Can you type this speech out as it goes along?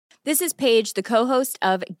This is Paige, the co-host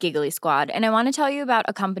of Giggly Squad, and I want to tell you about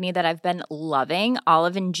a company that I've been loving,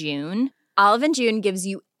 Olive & June. Olive & June gives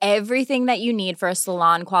you everything that you need for a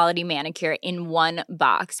salon-quality manicure in one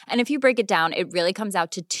box. And if you break it down, it really comes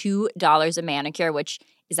out to $2 a manicure, which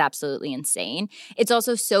is absolutely insane. It's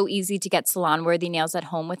also so easy to get salon-worthy nails at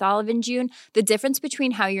home with Olive & June. The difference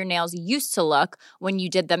between how your nails used to look when you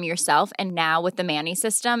did them yourself and now with the Mani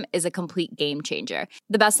system is a complete game changer.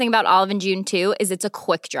 The best thing about Olive & June, too, is it's a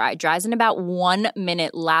quick dry. Dries in about 1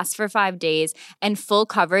 minute, lasts for 5 days, and full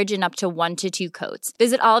coverage in up to 1 to 2 coats.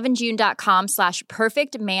 Visit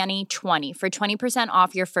oliveandjune.com/perfectmani20 for 20%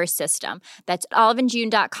 off your first system. That's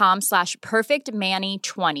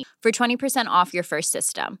oliveandjune.com/perfectmani20 for 20% off your first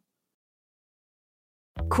system.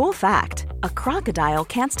 Cool fact, a crocodile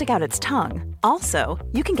can't stick out its tongue. Also,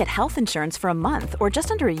 you can get health insurance for a month or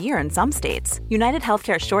just under a year in some states. United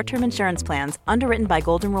Healthcare short-term insurance plans, underwritten by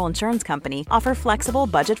Golden Rule Insurance Company, offer flexible,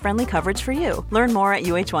 budget-friendly coverage for you. Learn more at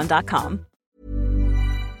uh1.com.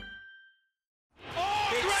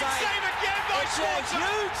 Huge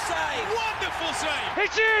save! Wonderful save!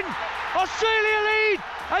 It's in! Australia lead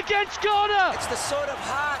against Ghana! It's the sort of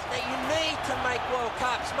heart that you need to make World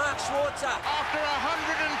Cups. Mark Schwarzer. After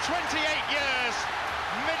 128 years,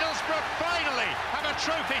 Middlesbrough finally have a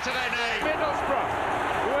trophy to their name. Middlesbrough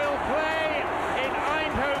will play in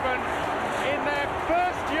Eindhoven in their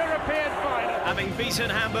first European final. Having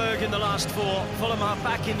beaten Hamburg in the last 4, Fulham are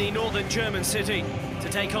back in the northern German city to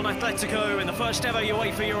take on Atletico in the first ever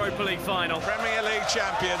UEFA Europa League final. Premier League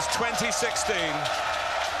champions 2016,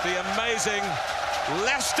 the amazing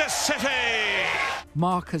Leicester City.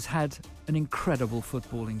 Mark has had an incredible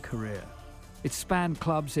footballing career. It spanned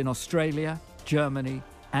clubs in Australia, Germany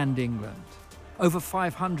and England. Over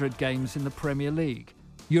 500 games in the Premier League,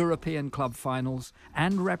 European club finals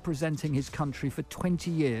and representing his country for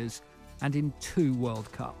 20 years and in 2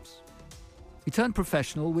 World Cups. He turned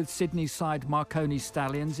professional with Sydney's side Marconi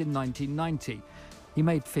Stallions in 1990. He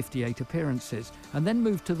made 58 appearances and then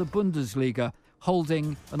moved to the Bundesliga,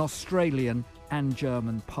 holding an Australian and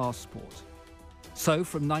German passport. So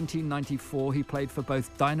from 1994 he played for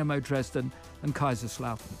both Dynamo Dresden and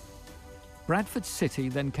Kaiserslautern. Bradford City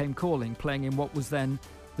then came calling, playing in what was then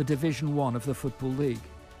the Division 1 of the Football League.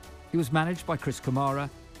 He was managed by Chris Kamara,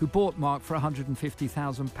 who bought Mark for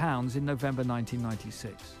 £150,000 in November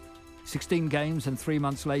 1996. 16 games and 3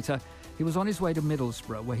 months later, he was on his way to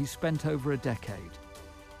Middlesbrough, where he spent over a decade.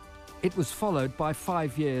 It was followed by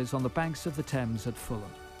 5 years on the banks of the Thames at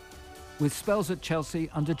Fulham, with spells at Chelsea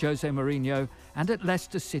under Jose Mourinho and at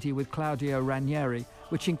Leicester City with Claudio Ranieri,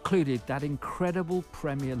 which included that incredible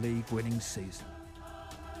Premier League winning season.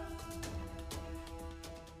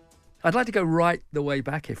 I'd like to go right the way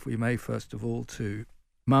back, if we may, first of all, to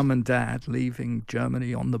Mum and Dad leaving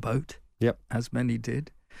Germany on the boat, as many did,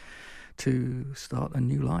 to start a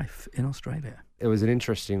new life in Australia. It was an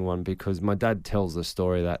interesting one because my dad tells the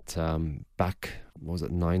story that back, was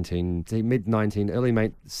it early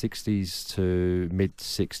 60s to mid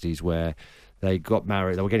 60s, where they got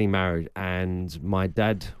married, they were getting married, and my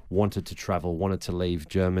dad wanted to travel, wanted to leave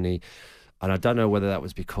Germany. And I don't know whether that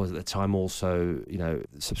was because at the time also,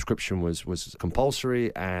 subscription was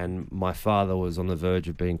compulsory, and my father was on the verge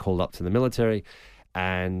of being called up to the military.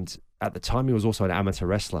 And at the time, he was also an amateur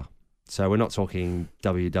wrestler. So we're not talking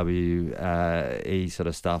WWE sort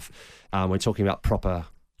of stuff. We're talking about proper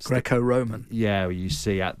Greco-Roman. Yeah, you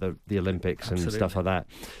see at the Olympics. Absolutely. And stuff like that.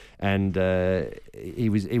 And he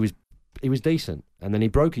was decent. And then he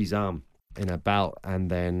broke his arm in a bout, and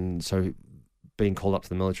then so being called up to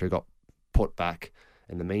the military, got put back.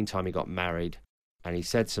 In the meantime, he got married, and he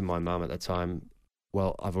said to my mum at the time,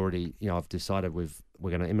 "Well, I've decided we're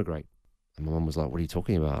going to immigrate." And my mum was like, "What are you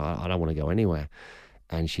talking about? I don't want to go anywhere."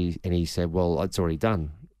 And he said, "Well, it's already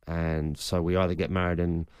done, and so we either get married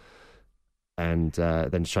and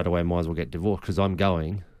then straight away might as well get divorced because I'm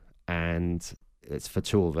going, and it's for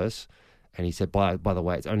 2 of us." And he said, "By the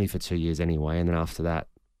way, it's only for 2 years anyway, and then after that,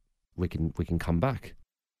 we can come back."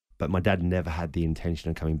 But my dad never had the intention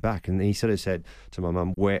of coming back, and he sort of said to my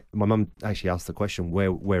mum, "Where?" My mum actually asked the question,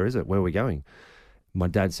 "Where is it? Where are we going?" My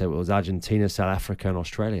dad said it was Argentina, South Africa, and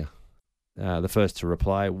Australia. The first to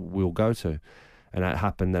reply, "We'll go to." And that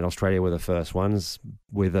happened that Australia were the first ones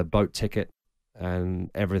with a boat ticket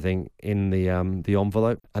and everything in the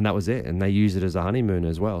envelope. And that was it. And they used it as a honeymoon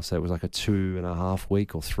as well. So it was like a 2.5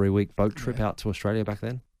 week or 3 week boat trip out to Australia back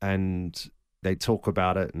then. And they talk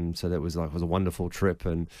about it. And so it was a wonderful trip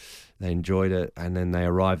and they enjoyed it. And then they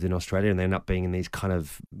arrived in Australia and they ended up being in these kind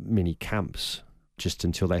of mini camps just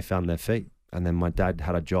until they found their feet. And then my dad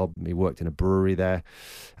had a job. He worked in a brewery there.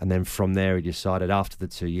 And then from there, he decided after the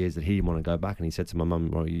 2 years that he didn't want to go back. And he said to my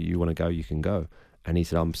mum, well, you want to go, you can go. And he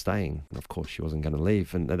said, I'm staying. And of course, she wasn't going to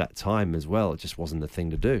leave. And at that time as well, it just wasn't the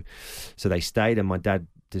thing to do. So they stayed, and my dad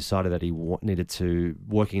decided that he needed to,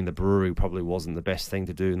 working in the brewery probably wasn't the best thing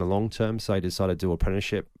to do in the long term. So he decided to do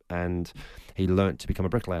apprenticeship, and he learnt to become a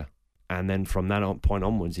bricklayer. And then from that point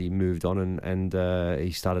onwards, he moved on and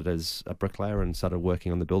he started as a bricklayer and started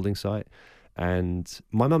working on the building site. And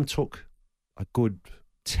my mum took a good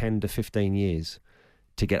 10 to 15 years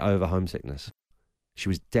to get over homesickness. She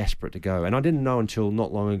was desperate to go. And I didn't know until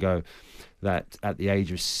not long ago that at the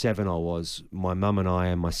age of 7 my mum and I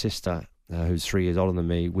and my sister, who's 3 years older than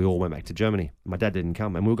me, we all went back to Germany. My dad didn't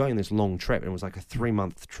come. And we were going on this long trip, and it was like a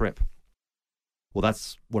 3-month trip. Well,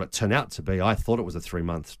 that's what it turned out to be. I thought it was a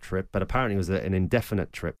 3-month trip, but apparently it was an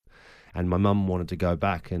indefinite trip. And my mum wanted to go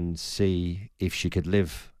back and see if she could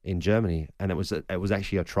live in Germany. And it was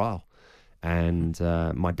actually a trial. And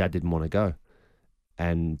my dad didn't want to go.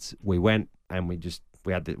 And we went, and we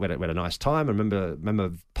had a nice time. I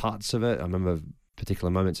remember parts of it. I remember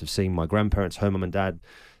particular moments of seeing my grandparents, her mum and dad,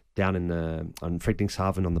 down on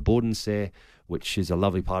Friedrichshafen on the Bodensee, which is a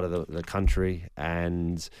lovely part of the country.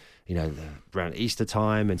 And around Easter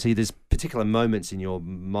time, and see, there's particular moments in your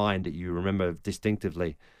mind that you remember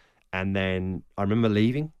distinctively. And then I remember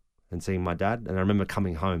leaving and seeing my dad, and I remember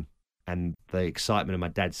coming home and the excitement of my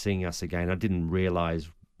dad seeing us again. I didn't realise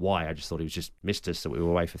why. I just thought he was just missed us, that we were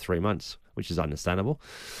away for 3 months, which is understandable.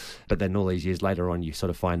 But then all these years later on, you sort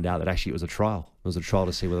of find out that actually it was a trial. It was a trial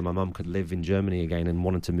to see whether my mum could live in Germany again, and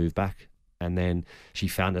wanted to move back. And then she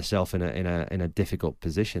found herself in a difficult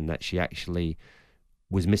position that she actually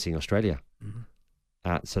was missing Australia.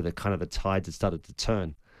 Mm-hmm. So the tides had started to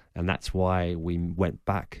turn, and that's why we went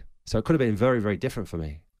back. So it could have been very, very different for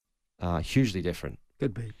me, hugely different.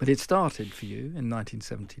 Could be. But it started for you in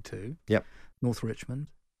 1972. Yep. North Richmond,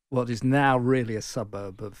 what is now really a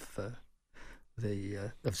suburb of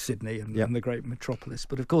Sydney and the great metropolis,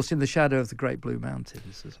 but of course in the shadow of the Great Blue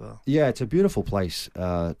Mountains as well. Yeah, it's a beautiful place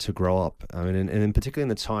to grow up. I mean, and in particular in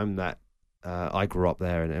the time that I grew up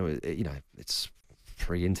there, and it was, it's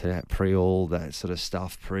pre-internet, pre all that sort of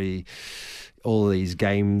stuff, pre all these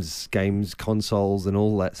games, consoles, and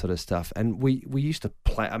all that sort of stuff. And we used to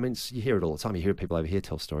play. I mean, you hear it all the time. You hear people over here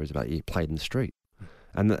tell stories about you played in the street,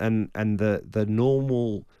 and the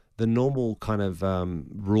normal kind of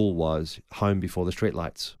rule was home before the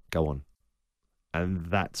streetlights go on, and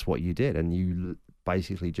that's what you did. And you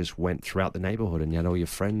basically just went throughout the neighbourhood, and you had all your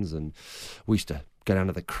friends. And we used to go down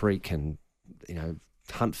to the creek and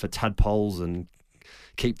hunt for tadpoles and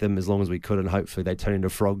keep them as long as we could, and hopefully they turn into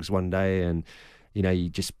frogs one day. And you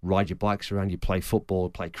just ride your bikes around, you play football,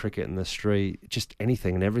 play cricket in the street, just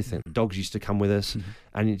anything and everything. Mm-hmm. Dogs used to come with us,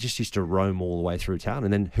 and you just used to roam all the way through town.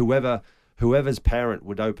 And then whoever's parent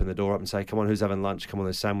would open the door up and say, come on, who's having lunch? Come on,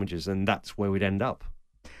 there's sandwiches. And that's where we'd end up.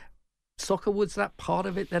 Soccer, was that part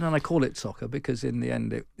of it then? And I call it soccer because in the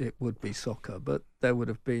end it would be soccer, but there would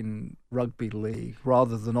have been rugby league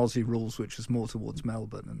rather than Aussie rules, which was more towards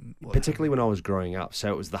Melbourne. And particularly when I was growing up.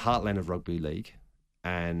 So it was the heartland of rugby league,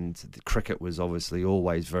 and the cricket was obviously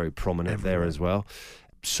always very prominent there as well.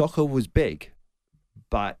 Soccer was big,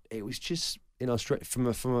 but it was just, Australia,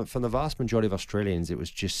 from the vast majority of Australians, it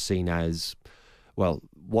was just seen as, well,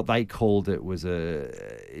 what they called it was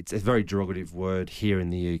it's a very derogative word here in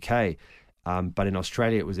the UK, but in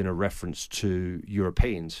Australia it was in a reference to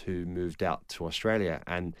Europeans who moved out to Australia,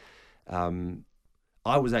 and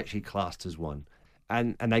I was actually classed as one,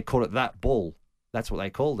 and they called it that ball. That's what they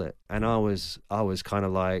called it, and I was kind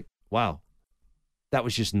of like, wow, that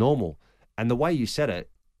was just normal. And the way you said it,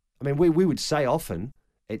 I mean, we would say often,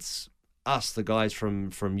 it's us, the guys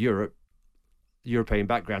from Europe, European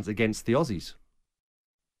backgrounds, against the Aussies.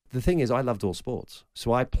 The thing is, I loved all sports.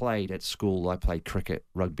 So I played at school, I played cricket,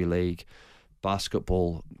 rugby league,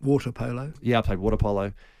 basketball. Water polo? Yeah, I played water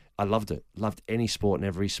polo. I loved it. Loved any sport and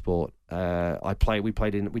every sport. We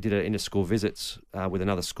did inter-school visits with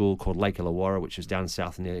another school called Lake Illawarra, which is down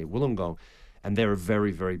south near Wollongong. And they're a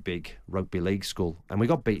very, very big rugby league school. And we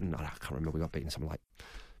got beaten, I can't remember, we got beaten something like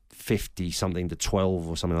 50-something to 12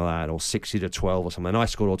 or something like that, or 60 to 12 or something. And I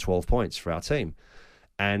scored all 12 points for our team.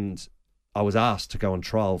 And I was asked to go on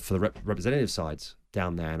trial for the representative sides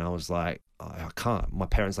down there, and I was like, I can't. My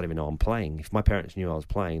parents don't even know I'm playing. If my parents knew I was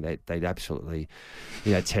playing, they'd absolutely,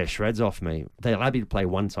 tear shreds off me. They allowed me to play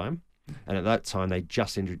one time, and at that time they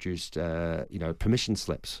just introduced, permission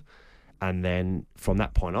slips, and then from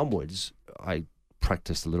that point onwards, I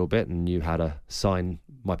practiced a little bit and knew how to sign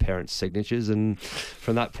my parents' signatures, and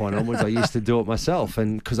from that point onwards, I used to do it myself,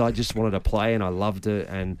 and because I just wanted to play and I loved it,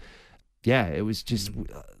 and yeah, it was just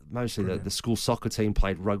mostly the school soccer team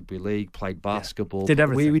played rugby league, played basketball. Did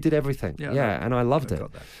everything. We did everything. Yeah, and I loved it.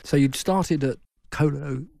 So you'd started at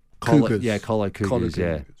Colo Cougars. Cougars. Yeah, Colo Cougars. Colo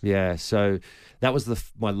Yeah, Cougars. yeah. So that was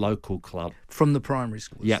my local club. From the primary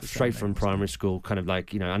school. Yeah, straight from primary school, kind of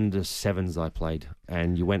like, under sevens I played,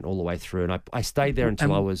 and you went all the way through. And I stayed there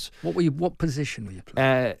until I was... What position were you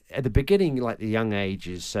playing? At the beginning, like the young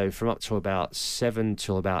ages, so from up to about 7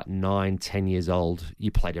 till about 9, 10 years old,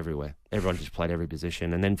 you played everywhere. Everyone just played every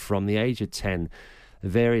position. And then from the age of 10, the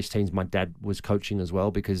various teams, my dad was coaching as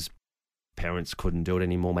well, because parents couldn't do it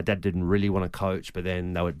anymore. My dad didn't really want to coach, but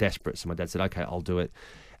then they were desperate. So my dad said, okay, I'll do it.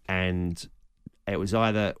 And it was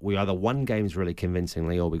we either won games really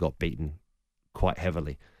convincingly or we got beaten quite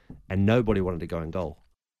heavily. And nobody wanted to go in goal.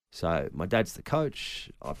 So my dad's the coach.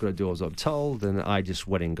 I've got to do as I'm told. And I just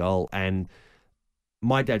went in goal. And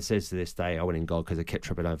my dad says to this day, I went in goal because I kept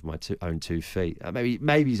tripping over my own 2 feet.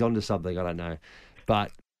 Maybe he's onto something. I don't know.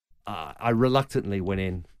 But I reluctantly went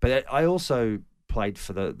in. But I also played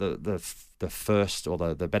for the first or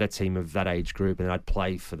the better team of that age group, and I'd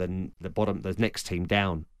play for the next team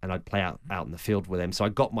down, and I'd play out in the field with them. So I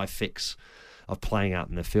got my fix of playing out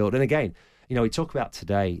in the field. And again, we talk about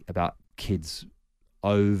today about kids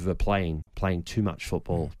overplaying, playing too much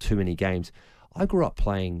football, too many games. I grew up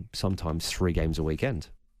playing sometimes 3 games a weekend,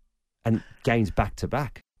 and games back to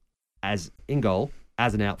back, as in goal,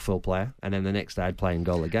 as an outfield player, and then the next day I'd play in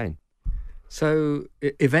goal again. So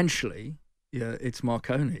eventually, it's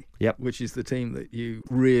Marconi, which is the team that you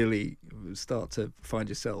really start to find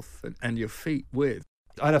yourself and your feet with.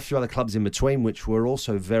 I had a few other clubs in between, which were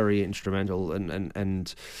also very instrumental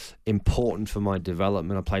and important for my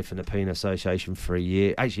development. I played for Nepean Association for a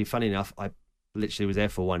year. Actually, funny enough, I literally was there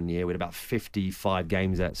for 1 year. We had about 55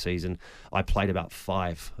 games that season. I played about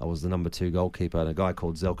 5. I was the number 2 goalkeeper, and a guy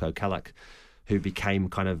called Zelko Kalak, who became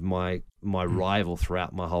kind of my rival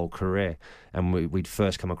throughout my whole career. And we'd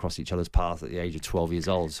first come across each other's path at the age of 12 years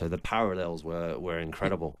old. So the parallels were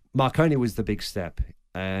incredible. Marconi was the big step.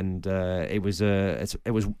 And it was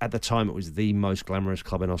at the time, it was the most glamorous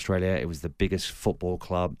club in Australia. It was the biggest football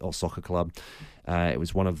club or soccer club. It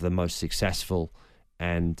was one of the most successful.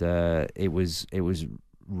 And it was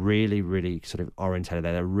really, really sort of orientated. They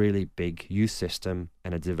had a really big youth system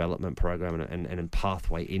and a development program and a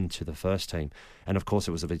pathway into the first team. And of course,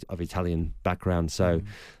 it was of Italian background. So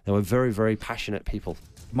they were very, very passionate people.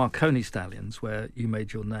 Marconi Stallions, where you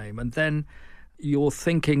made your name. And then you're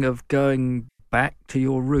thinking of going back to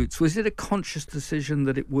your roots. Was it a conscious decision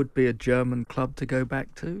that it would be a German club to go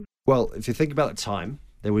back to? Well, if you think about the time,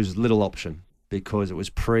 there was little option, because it was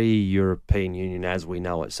pre-European Union as we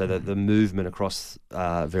know it. So the movement across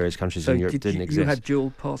various countries in Europe didn't exist. You had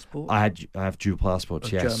dual passport? I have dual passports,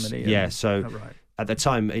 of yes. Germany? Yeah, so right. At the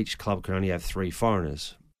time, each club could only have 3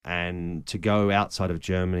 foreigners. And to go outside of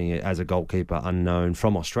Germany as a goalkeeper unknown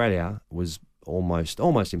from Australia was almost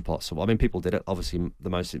impossible. I mean, people did it. Obviously, the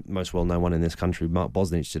most well-known one in this country, Mark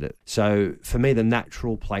Bosnich, did it. So for me, the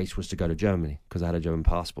natural place was to go to Germany because I had a German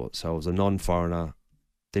passport. So I was a non-foreigner,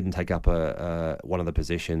 didn't take up one of the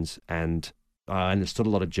positions, and I understood a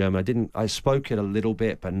lot of German. I spoke it a little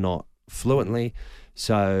bit, but not fluently.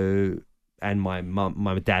 So, and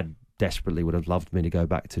my dad desperately would have loved me to go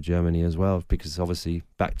back to Germany as well, because obviously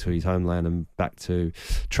back to his homeland and back to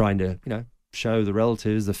trying to, show the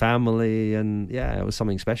relatives, the family, and yeah, it was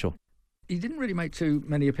something special. You didn't really make too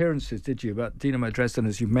many appearances, did you? But Dynamo Dresden,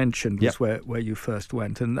 as you mentioned, was where you first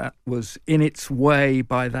went, and that was in its way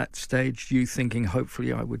by that stage, you thinking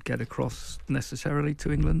hopefully I would get across necessarily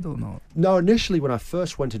to England or not? No, initially when I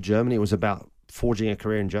first went to Germany, it was about forging a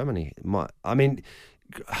career in Germany.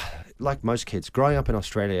 Like most kids, growing up in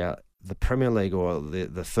Australia, the Premier League or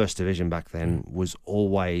the First Division back then was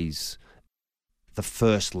always the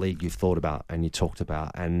first league you thought about and you talked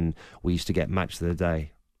about. And we used to get Match of the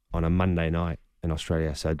Day on a Monday night in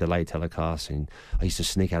Australia, so delayed telecast, and I used to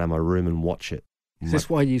sneak out of my room and watch it. Is this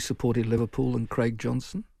why you supported Liverpool and Craig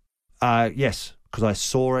Johnson? Yes, because I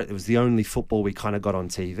saw it. It was the only football we kind of got on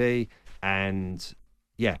TV, and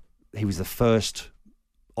yeah, he was the first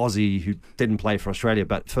Aussie who didn't play for Australia,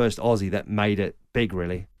 but first Aussie that made it big,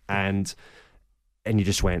 really. And you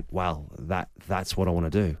just went, wow, that's what I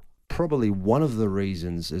want to do. Probably one of the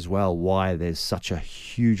reasons as well why they are so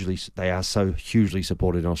hugely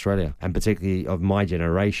supported in Australia, and particularly of my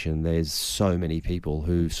generation, there's so many people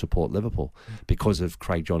who support Liverpool because of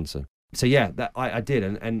Craig Johnson. So yeah, I did,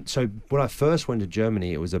 and so when I first went to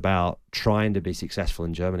Germany, it was about trying to be successful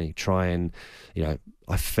in Germany.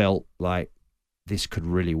 I felt like this could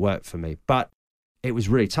really work for me, but it was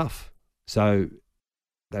really tough. So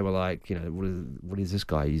they were like, you know, what is this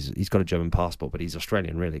guy? He's got a German passport, but he's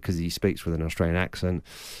Australian, really, because he speaks with an Australian accent.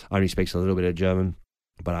 Only speaks a little bit of German,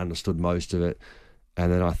 but I understood most of it.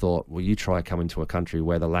 And then I thought, well, you try coming to a country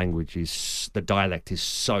where the dialect is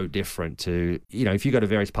so different to, you know, if you go to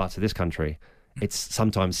various parts of this country, it's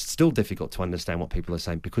sometimes still difficult to understand what people are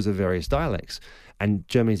saying because of various dialects. And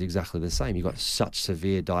Germany is exactly the same. You've got such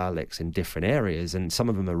severe dialects in different areas, and some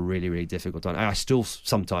of them are really, really difficult. I still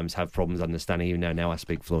sometimes have problems understanding, even though now I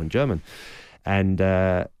speak fluent German. And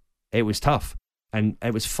it was tough. And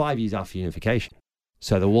it was 5 years after unification.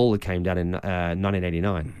 So the wall came down in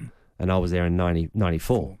 1989, and I was there in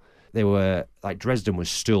 94. They were, like, Dresden was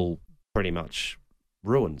still pretty much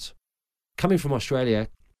ruins. Coming from Australia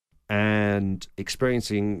and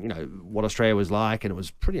experiencing, you know, what Australia was like, and it was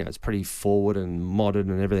pretty, you know, it's pretty forward and modern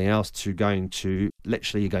and everything else, to going to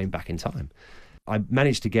literally going back in time. I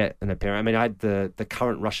managed to get an appearance. I mean, I had the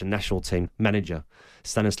current Russian national team manager,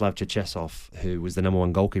 Stanislav Cherchesov, who was the number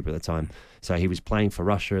one goalkeeper at the time. So he was playing for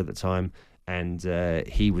Russia at the time, and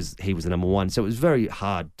he was the number one. So it was very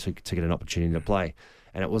hard to get an opportunity to play.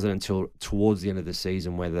 And it wasn't until towards the end of the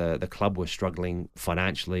season where the club was struggling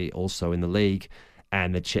financially, also in the league,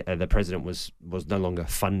 and the president was no longer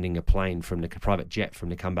funding a plane from the private jet from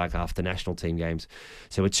to come back after national team games.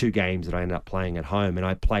 So there were 2 games that I ended up playing at home, and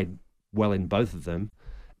I played well in both of them.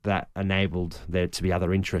 That enabled there to be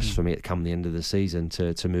other interests for me at come the end of the season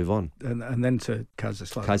to move on. And then to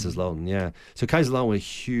Kaiserslautern. Kaiserslautern, yeah. So Kaiserslautern were a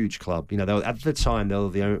huge club. You know, at the time, they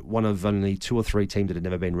were one of only 2 or 3 teams that had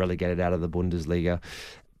never been relegated out of the Bundesliga.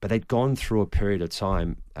 But they'd gone through a period of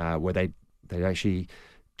time where they'd actually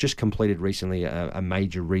just completed recently a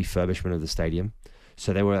major refurbishment of the stadium.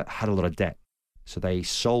 So they had a lot of debt. So they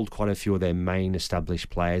sold quite a few of their main established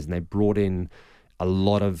players, and they brought in a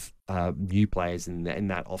lot of new players in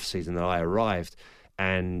that off-season that I arrived,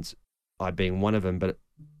 and I being one of them. But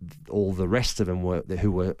all the rest of them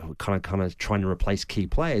who were kind of trying to replace key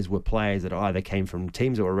players were players that either came from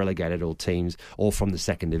teams that were relegated or from the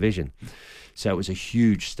second division. So it was a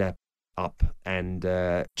huge step up, and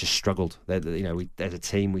just struggled. You know, as a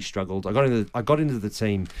team, we struggled. I got into the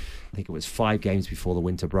team, I think it was 5 games before the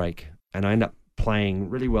winter break, and I ended up playing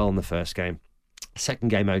really well in the first game. Second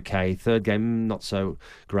game, okay. Third game, not so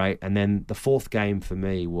great. And then the 4th game for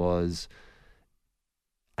me was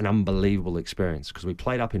an unbelievable experience, because we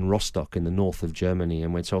played up in Rostock in the north of Germany,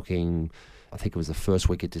 and we're talking, I think it was the first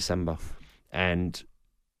week of December. And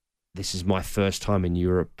this is my first time in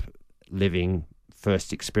Europe,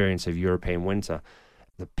 first experience of European winter.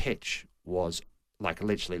 The pitch was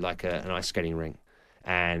literally like an ice skating rink,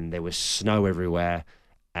 and there was snow everywhere,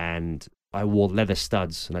 and I wore leather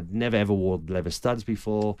studs, and I'd never ever worn leather studs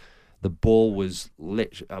before. The ball was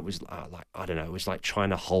it was like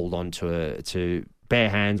trying to hold on to bare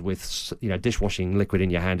hands with, you know, dishwashing liquid in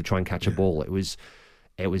your hand to try and catch a ball. It was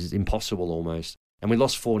impossible almost. And we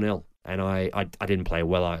lost 4-0, and I didn't play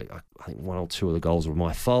well. I think 1 or 2 of the goals were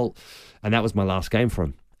my fault, and that was my last game for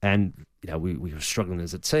him. And, you know, we were struggling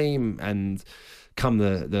as a team, and come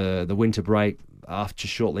the winter break,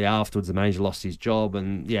 shortly afterwards, the manager lost his job,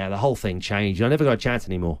 and yeah, the whole thing changed. I never got a chance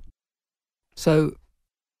anymore. So,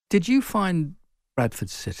 did you find Bradford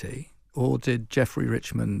City, or did Jeffrey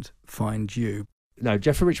Richmond find you? No,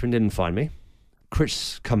 Jeffrey Richmond didn't find me.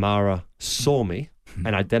 Chris Kamara saw me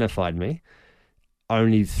and identified me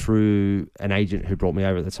only through an agent who brought me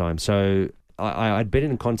over at the time. So I'd been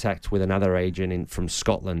in contact with another agent from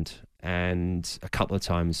Scotland, and a couple of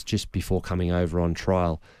times just before coming over on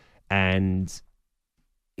trial, and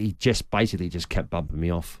he basically kept bumping me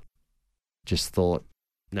off. Just thought,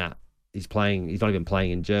 nah, he's not even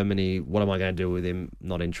playing in Germany. What am I going to do with him?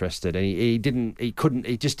 Not interested. And he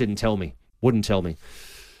just didn't tell me, wouldn't tell me.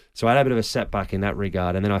 So I had a bit of a setback in that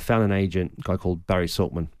regard. And then I found an agent, a guy called Barry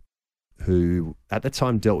Saltman, who at the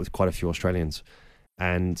time dealt with quite a few Australians.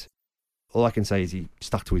 And all I can say is he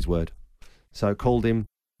stuck to his word. So I called him,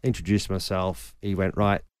 introduced myself. He went,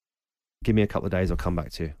 right, give me a couple of days, I'll come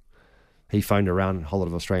back to you. He phoned around a whole lot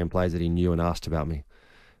of Australian players that he knew and asked about me.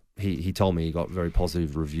 He told me he got very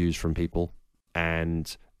positive reviews from people,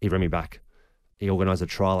 and he rang me back. He organised a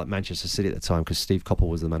trial at Manchester City at the time because Steve Coppell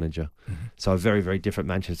was the manager. Mm-hmm. So a very, very different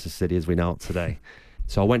Manchester City as we know it today.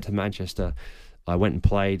 So I went to Manchester. I went and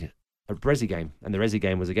played a Resi game, and the Resi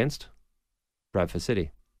game was against Bradford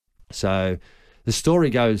City. So the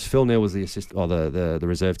story goes, Phil Neal was the assistant, or the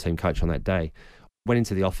reserve team coach on that day. Went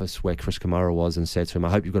into the office where Chris Kamara was and said to him,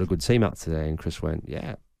 I hope you've got a good team out today. And Chris went,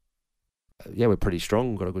 yeah, we're pretty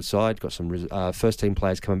strong. Got a good side. Got some first team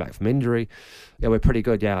players coming back from injury. Yeah, we're pretty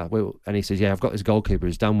good. Yeah. And he says, I've got this goalkeeper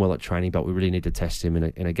who's done well at training, but we really need to test him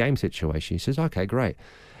in a game situation. He says, okay, great.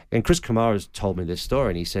 And Chris Kamara's told me this story,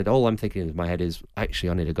 and he said, all I'm thinking in my head is, actually,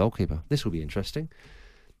 I need a goalkeeper. This will be interesting.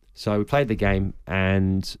 So we played the game,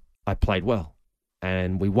 and I played well.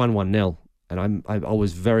 And we won 1-0. And I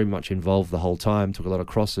was very much involved the whole time, took a lot of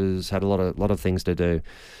crosses, had a lot of things to do.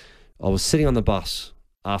 I was sitting on the bus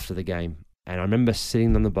after the game, and I remember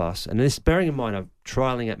sitting on the bus, and this, bearing in mind, I'm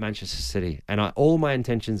trialing at Manchester City, and all my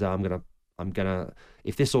intentions are, I'm gonna,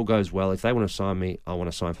 if this all goes well, if they want to sign me, I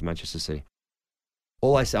want to sign for Manchester City.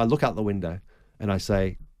 All I say, I look out the window and I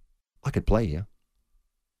say, I could play here.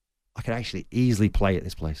 I could actually easily play at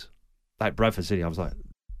this place. Like Bradford City, I was like,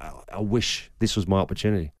 I wish this was my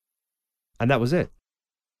opportunity. And that was it.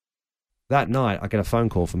 That night, I get a phone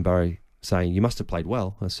call from Barry saying, you must have played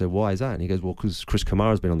well. I said, why is that? And he goes, well, because Chris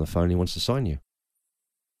Kamara's been on the phone, he wants to sign you.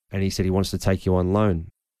 And he said he wants to take you on loan.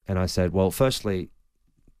 And I said, well, firstly,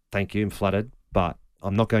 thank you, I'm flattered, but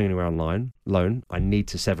I'm not going anywhere on loan. I need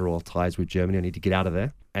to sever all ties with Germany. I need to get out of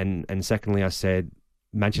there. And secondly, I said,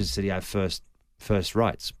 Manchester City have first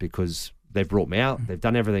rights because they've brought me out, they've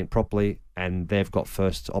done everything properly, and they've got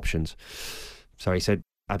first options. So he said,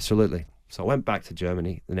 absolutely. So I went back to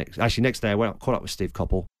Germany. Next day, I caught up with Steve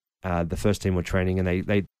Coppell. The first team were training,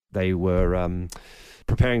 and they were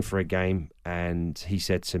preparing for a game. And he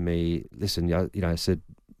said to me, listen, I said,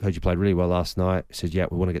 heard you played really well last night. He said, yeah,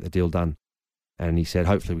 we want to get the deal done. And he said,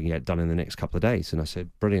 hopefully we can get it done in the next couple of days. And I said,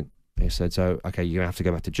 brilliant. He said, so, okay, you're going to have to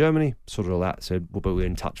go back to Germany, sort it all out. I said, well, but we're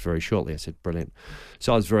in touch very shortly. I said, brilliant.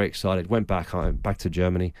 So I was very excited. Went back home, back to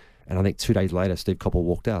Germany. And I think 2 days later, Steve Coppell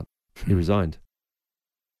walked out. He resigned.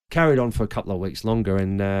 Carried on for a couple of weeks longer.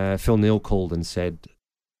 And Phil Neal called and said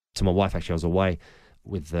to my wife, actually, I was away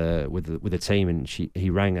with the team. And he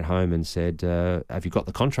rang at home and said, have you got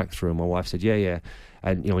the contract through? And my wife said, yeah.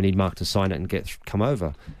 And, we need Mark to sign it and come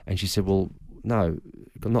over. And she said, well, no,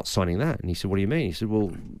 I'm not signing that. And he said, what do you mean? He said,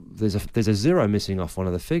 well, there's a zero missing off one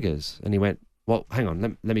of the figures. And he went, well, hang on,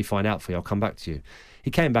 let me find out for you. I'll come back to you.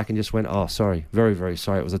 He came back and just went, oh, sorry, very, very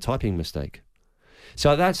sorry. It was a typing mistake.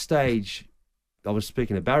 So at that stage, I was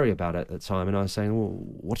speaking to Barry about it at the time, and I was saying, well,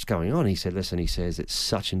 what's going on? He said, listen, he says, it's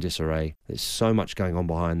such in disarray. There's so much going on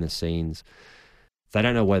behind the scenes. They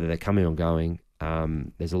don't know whether they're coming or going.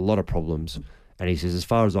 There's a lot of problems. And he says, as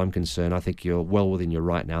far as I'm concerned, I think you're well within your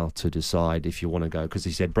right now to decide if you want to go. Because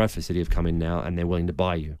he said, Bradford City have come in now and they're willing to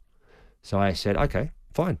buy you. So I said, okay,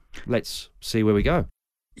 fine. Let's see where we go.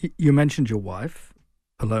 You mentioned your wife,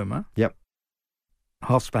 Paloma. Yep.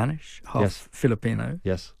 Half Spanish, half Filipino.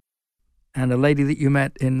 Yes. And a lady that you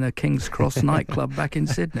met in the King's Cross nightclub back in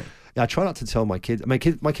Sydney. Yeah, I try not to tell my kids. My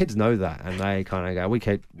kids know that, and they kind of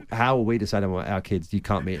go, how are we to say to our kids, you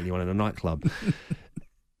can't meet anyone in a nightclub?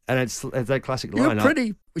 And it's that classic line. You're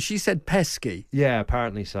pretty, she said pesky. Yeah,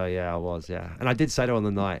 apparently so. Yeah, I was, yeah. And I did say to her on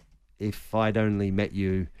the night, if I'd only met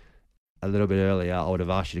you a little bit earlier, I would have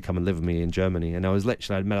asked you to come and live with me in Germany. And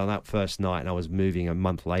I'd met on that first night, and I was moving a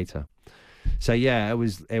month later. So yeah, it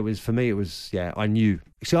was for me, I knew.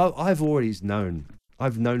 So I've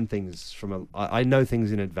known things I know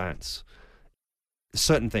things in advance.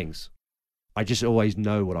 Certain things. I just always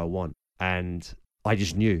know what I want. And I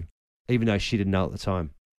just knew, even though she didn't know at the time,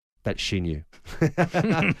 that she knew.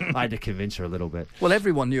 I had to convince her a little bit. Well,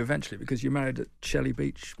 everyone knew eventually because you married at Shelley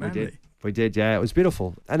Beach, Manly. We did, yeah. It was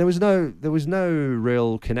beautiful. And there was no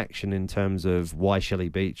real connection in terms of why Shelley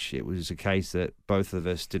Beach. It was a case that both of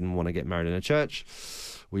us didn't want to get married in a church.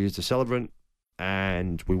 We used a celebrant,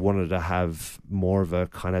 and we wanted to have more of a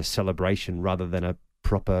kind of celebration rather than a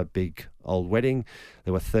proper big old wedding.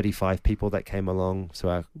 There were 35 people that came along,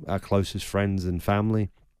 so our closest friends and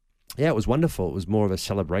family. Yeah, it was wonderful. It was more of a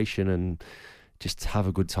celebration and just have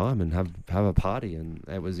a good time and have a party. And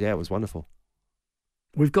it was wonderful.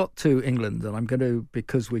 We've got to England, and I'm going to,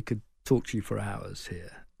 because we could talk to you for hours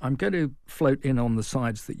here, I'm going to float in on the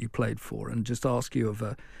sides that you played for and just ask you of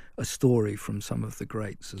a story from some of the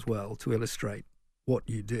greats as well to illustrate what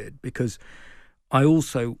you did, because I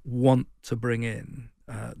also want to bring in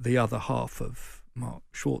the other half of Mark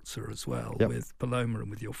Schwarzer as well, with Paloma and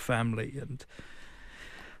with your family and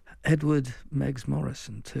Edward Meggs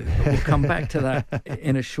Morrison too. But we'll come back to that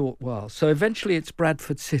in a short while. So eventually it's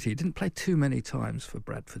Bradford City. Didn't play too many times for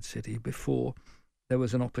Bradford City before there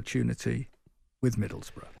was an opportunity with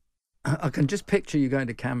Middlesbrough. I can just picture you going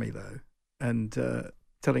to Cammy though and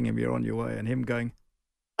telling him you're on your way and him going,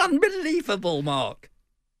 unbelievable, Mark.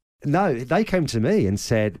 No, they came to me and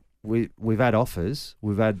said, we've had offers.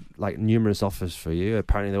 We've had like numerous offers for you.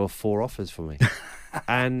 Apparently there were 4 offers for me.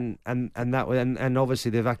 and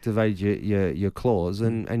obviously they've activated your clause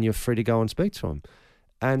and you're free to go and speak to them.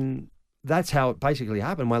 And that's how it basically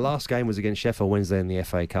happened. My last game was against Sheffield Wednesday in the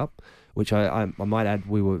FA Cup. which I might add,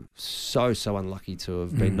 we were so unlucky to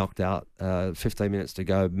have been knocked out. 15 minutes to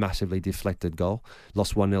go, massively deflected goal.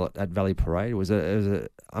 Lost 1-0 at Valley Parade. It was a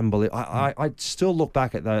unbelievable. I still look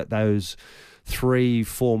back at those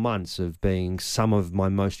 3-4 months of being some of my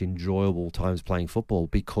most enjoyable times playing football,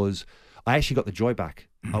 because I actually got the joy back.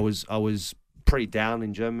 I was pretty down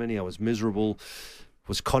in Germany. I was miserable.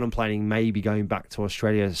 Was contemplating maybe going back to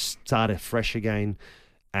Australia, start fresh again,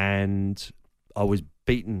 and I was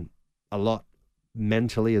beaten a lot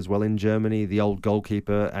mentally as well in Germany. The old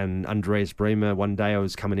goalkeeper and Andreas Bremer. One day I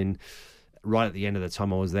was coming in right at the end of the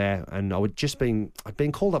time I was there, and I'd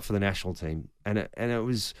been called up for the national team, and it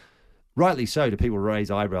was rightly so. Do people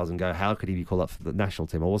raise eyebrows and go, "How could he be called up for the national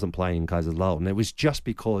team?" I wasn't playing in Kaiserslautern. It was just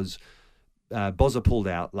because Bozza pulled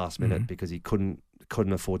out last minute because he couldn't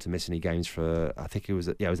afford to miss any games for. I think it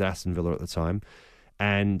was Aston Villa at the time,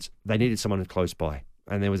 and they needed someone close by.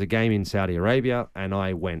 And there was a game in Saudi Arabia, and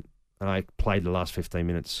I went. And I played the last 15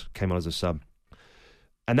 minutes, came on as a sub.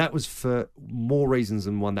 And that was for more reasons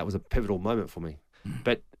than one. That was a pivotal moment for me.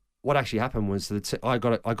 But what actually happened was that I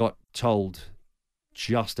got told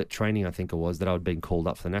just at training, I think it was, that I'd been called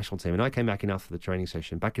up for the national team. And I came back in after the training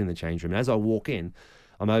session, back in the change room. And as I walk in,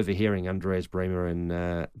 I'm overhearing Andreas Bremer and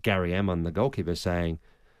Gary Ehrmann, the goalkeeper, saying,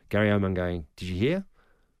 Gary Ehrmann going, "Did you hear?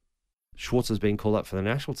 Schwarzer has been called up for the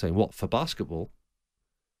national team." "What, for basketball?"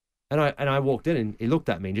 And I walked in, and he looked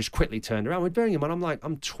at me and just quickly turned around. We're bearing him on.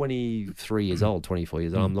 I'm 23 years old, 24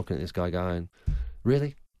 years old. I'm looking at this guy going,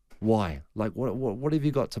 "Really? Why? Like, what have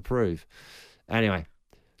you got to prove?" Anyway,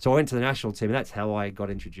 so I went to the national team, and that's how I got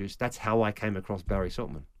introduced. That's how I came across Barry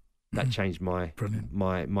Siltman. That changed my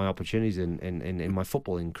opportunities in my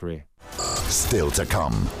footballing career. Still to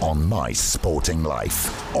come on My Sporting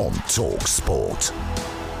Life on Talk Sport.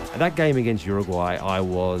 At that game against Uruguay, I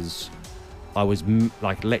was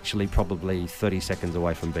like literally probably 30 seconds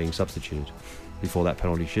away from being substituted before that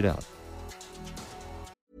penalty shootout.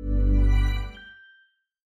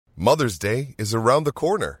 Mother's Day is around the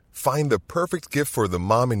corner. Find the perfect gift for the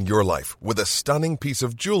mom in your life with a stunning piece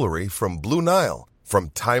of jewelry from Blue Nile. From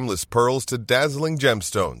timeless pearls to dazzling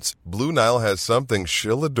gemstones, Blue Nile has something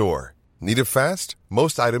she'll adore. Need it fast?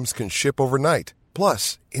 Most items can ship overnight.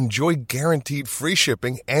 Plus, enjoy guaranteed free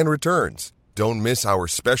shipping and returns. Don't miss our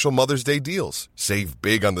special Mother's Day deals. Save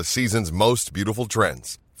big on the season's most beautiful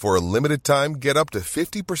trends. For a limited time, get up to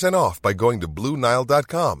 50% off by going to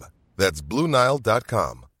BlueNile.com. That's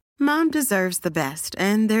BlueNile.com. Mom deserves the best,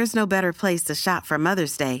 and there's no better place to shop for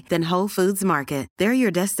Mother's Day than Whole Foods Market. They're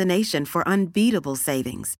your destination for unbeatable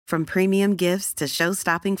savings, from premium gifts to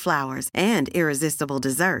show-stopping flowers and irresistible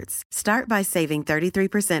desserts. Start by saving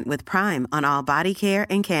 33% with Prime on all body care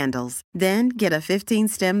and candles. Then get a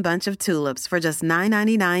 15-stem bunch of tulips for just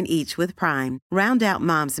 $9.99 each with Prime. Round out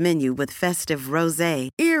Mom's menu with festive rosé,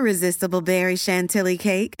 irresistible berry chantilly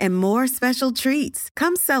cake, and more special treats.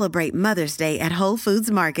 Come celebrate Mother's Day at Whole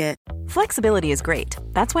Foods Market. Flexibility is great.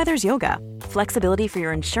 That's why there's yoga. Flexibility for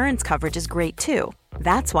your insurance coverage is great too.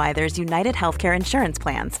 That's why there's United Healthcare Insurance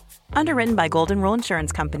Plans. Underwritten by Golden Rule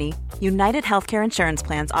Insurance Company, United Healthcare Insurance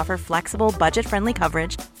Plans offer flexible, budget-friendly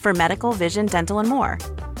coverage for medical, vision, dental, and more.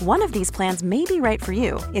 One of these plans may be right for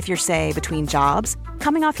you if you're, say, between jobs,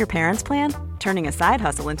 coming off your parents' plan, turning a side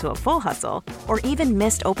hustle into a full hustle, or even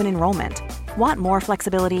missed open enrollment. Want more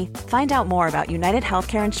flexibility? Find out more about United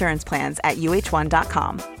Healthcare Insurance Plans at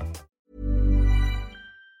uh1.com.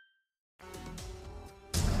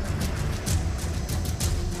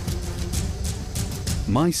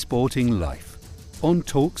 My Sporting Life on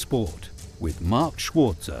Talk Sport with Mark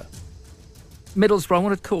Schwarzer. Middlesbrough, I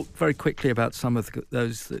want to talk very quickly about some of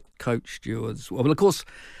those that coached you as well. Well, of course,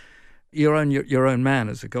 your own man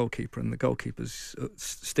as a goalkeeper, and the goalkeepers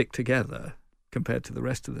stick together compared to the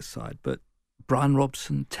rest of the side. But Brian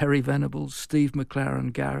Robson, Terry Venables, Steve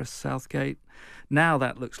McLaren, Gareth Southgate, now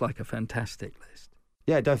that looks like a fantastic list.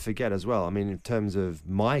 Yeah, don't forget as well, I mean, in terms of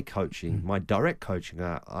my coaching, my direct coaching,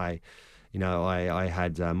 I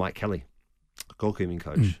had Mike Kelly, goalkeeping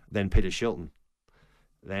coach, then Peter Shilton,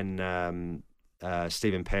 then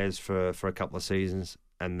Stephen Pears for a couple of seasons,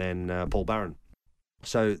 and then Paul Barron.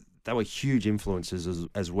 So they were huge influences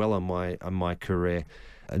as well on my career,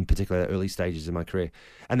 in particular the early stages of my career.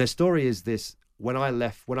 And the story is this: when I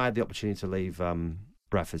had the opportunity to leave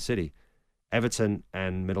Bradford City, Everton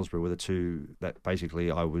and Middlesbrough were the two that basically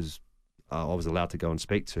I was allowed to go and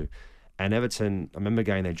speak to. And Everton, I remember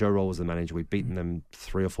going there, Joe Roll was the manager. We'd beaten them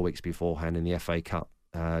 3 or 4 weeks beforehand in the FA Cup.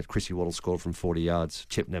 Chrissy Waddle scored from 40 yards,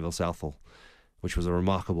 chipped Neville Southall, which was a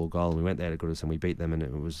remarkable goal. And we went there to Goodison and we beat them, and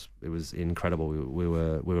it was incredible. We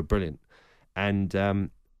were brilliant.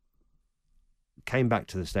 And came back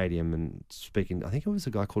to the stadium and speaking. I think it was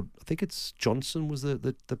a guy called. I think it's Johnson was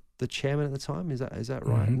the chairman at the time. Is that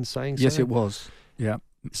right in saying so? Yes, it was. Yeah.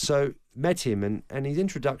 So met him and his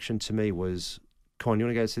introduction to me was, "Come on, you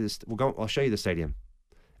want to go see this? I'll show you the stadium."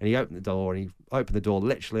 And he opened the door,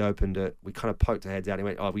 literally opened it. We kind of poked our heads out. He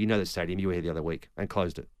went, "Oh, well, you know the stadium. You were here the other week," and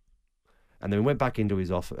closed it. And then we went back into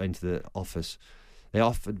the office. They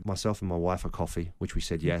offered myself and my wife a coffee, which we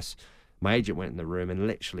said yes. My agent went in the room, and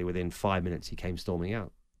literally within 5 minutes, he came storming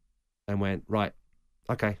out and went, "Right,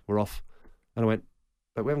 okay, we're off." And I went,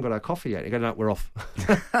 "But we haven't got our coffee yet." He goes, "No, we're off."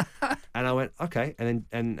 And I went, "Okay." And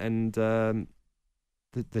then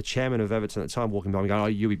the chairman of Everton at the time walking by me going, "Oh,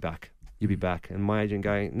 you'll be back. You'll be back." And my agent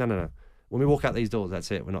going, No. When we walk out these doors,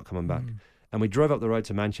 that's it. We're not coming back." And we drove up the road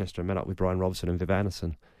to Manchester and met up with Brian Robson and Viv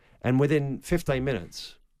Anderson. And within 15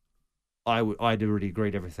 minutes, I'd already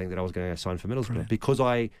agreed everything that I was going to sign for Middlesbrough because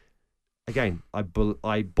I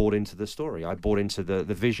bought into the story. I bought into the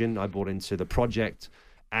vision. I bought into the project.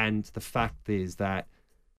 And the fact is that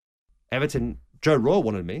Everton, Joe Royle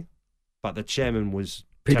wanted me, but the chairman was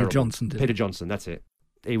Peter terrible. Johnson did. Peter Johnson, that's it.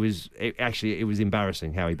 It was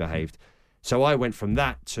embarrassing how he behaved. So I went from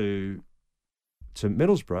that to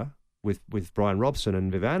Middlesbrough with Brian Robson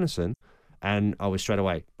and Viv Anderson, and I was straight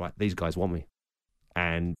away, right, these guys want me.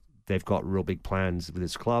 And they've got real big plans with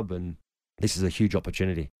this club, and this is a huge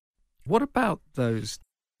opportunity. What about those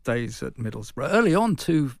days at Middlesbrough? Early on,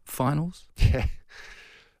 2 finals. Yeah.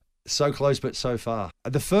 So close, but so far.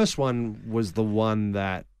 The first one was the one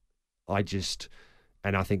that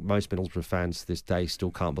and I think most Middlesbrough fans to this day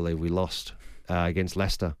still can't believe we lost against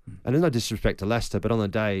Leicester. And there's no disrespect to Leicester, but on the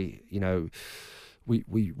day,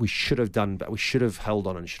 we should have done, but we should have held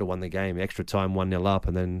on and should have won the game. Extra time, 1-0 up,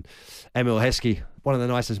 and then Emil Heskey, one of the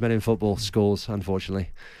nicest men in football, scores, unfortunately.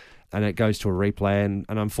 And it goes to a replay, and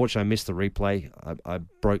unfortunately I missed the replay. I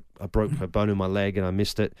broke a bone in my leg and I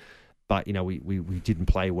missed it. But we didn't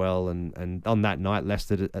play well, and on that night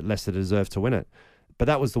Leicester deserved to win it. But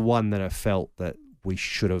that was the one that I felt that we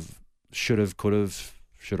should have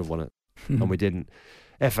won it, and we didn't.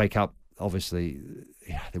 FA Cup, obviously,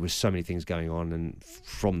 there was so many things going on, and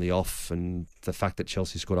from the off, and the fact that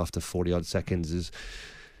Chelsea scored after 40 odd seconds is,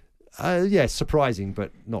 surprising,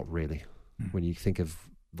 but not really. When you think of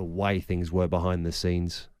the way things were behind the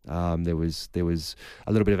scenes, there was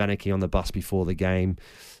a little bit of anarchy on the bus before the game.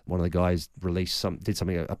 One of the guys released a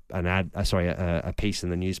piece in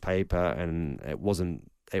the newspaper, and it wasn't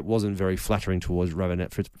very flattering towards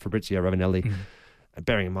Fabrizio Ravanelli.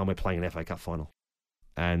 Bearing in mind we're playing an FA Cup final,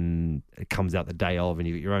 and it comes out the day of, and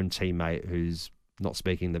you got your own teammate who's not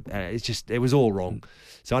speaking. It was all wrong.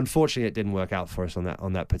 So unfortunately, it didn't work out for us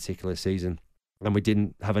on that particular season, and we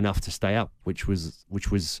didn't have enough to stay up, which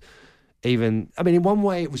was even. I mean, in one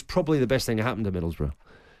way, it was probably the best thing that happened to Middlesbrough,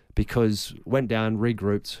 because went down,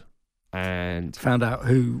 regrouped, and found out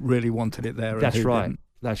who really wanted it there. That's and who right. didn't.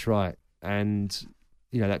 That's right. And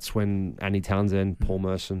that's when Andy Townsend, Paul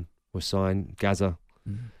Merson were signed, Gaza.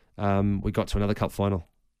 We got to another cup final,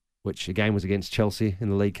 which again was against Chelsea in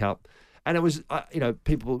the League Cup. And it was,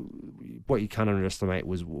 people, what you can't underestimate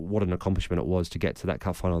was what an accomplishment it was to get to that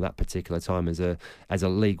cup final at that particular time as a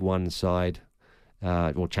League One side,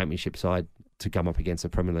 or Championship side, to come up against a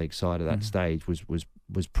Premier League side at that stage was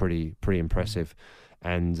pretty impressive.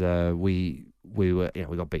 And we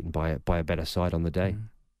got beaten by a better side on the day.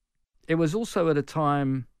 It was also at a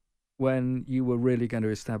time when you were really going to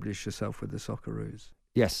establish yourself with the Socceroos.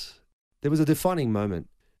 Yes. There was a defining moment.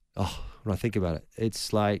 Oh, when I think about it,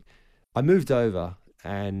 it's like I moved over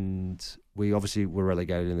and we obviously were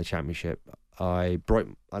relegated in the Championship. I broke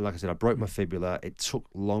my fibula. It took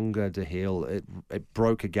longer to heal. It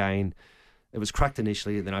broke again. It was cracked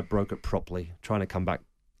initially, and then I broke it properly, trying to come back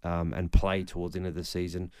and play towards the end of the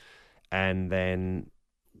season. And then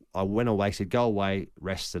I went away, said, go away,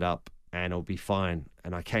 rest it up, and it'll be fine.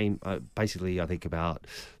 And I came, basically, I think about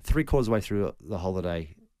 3/4 of the way through the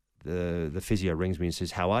holiday, the physio rings me and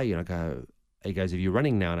says, how are you? And he goes, are you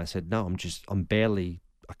running now? And I said, no, I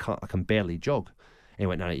can barely jog. And he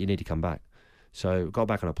went, no, you need to come back. So got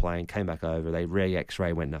back on a plane, came back over, they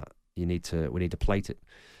re-x-ray, went, no, we need to plate it.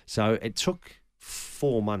 So it took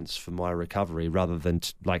 4 months for my recovery rather than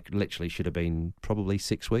literally should have been probably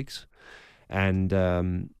 6 weeks. And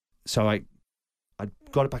so I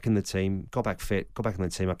got back in the team, got back fit, got back in the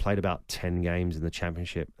team. I played about 10 games in the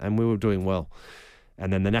Championship and we were doing well.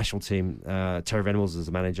 And then the national team, Terry Venables was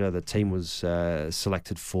the manager. The team was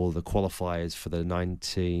selected for the qualifiers for the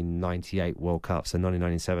 1998 World Cup, so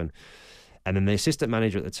 1997. And then the assistant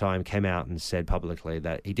manager at the time came out and said publicly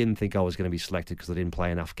that he didn't think I was going to be selected because I didn't play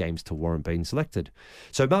enough games to warrant being selected.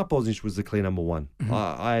 So Mark Bosnich was the clear number one.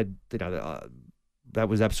 I had,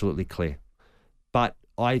 absolutely clear. But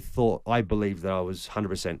I believed that I was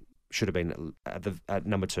 100% should have been at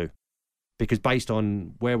number 2, because based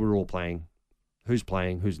on where we're all playing,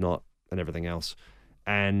 who's not, and everything else,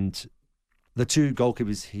 and the 2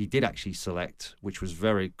 goalkeepers he did actually select, which was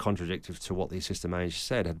very contradictory to what the assistant manager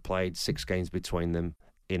said, had played 6 games between them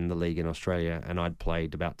in the league in Australia, and I'd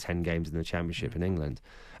played about 10 games in the Championship in England,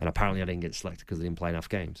 and apparently I didn't get selected because I didn't play enough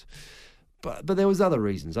games. But there was other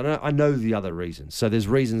reasons. I know the other reasons. So there's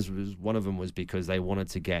reasons. One of them was because they wanted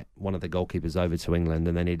to get one of the goalkeepers over to England,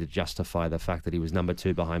 and they needed to justify the fact that he was number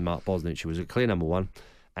 2 behind Mark Bosnich, who was a clear number 1,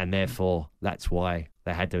 and therefore that's why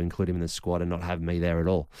they had to include him in the squad and not have me there at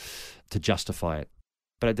all to justify it.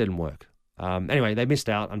 But it didn't work. Anyway, they missed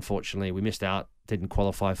out. Unfortunately, we missed out. Didn't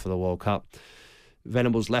qualify for the World Cup.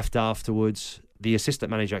 Venables left afterwards. The assistant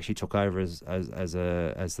manager actually took over as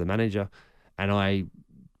the manager, and I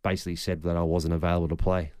basically said that I wasn't available to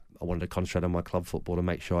play. I wanted to concentrate on my club football to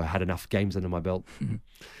make sure I had enough games under my belt.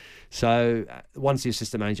 So once the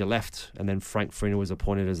assistant manager left, and then Frank Farina was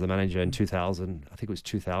appointed as the manager in 2000, I think it was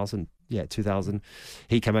 2000. Yeah, 2000.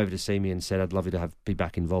 He came over to see me and said, "I'd love you to be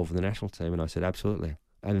back involved in the national team." And I said, "Absolutely."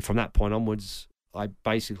 And from that point onwards, I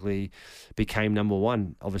basically became number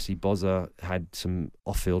 1. Obviously, Bozza had some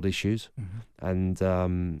off-field issues, and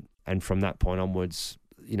from that point onwards,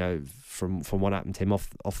 you know, from what happened to him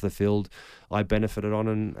off the field, I benefited on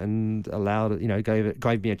and allowed, you know,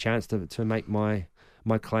 gave me a chance to make my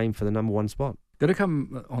claim for the number 1 spot. Going to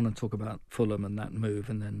come on and talk about Fulham and that move,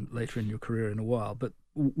 and then later in your career in a while. But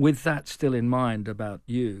with that still in mind about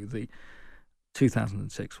you, the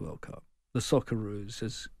 2006 World Cup, the Socceroos,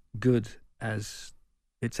 as good as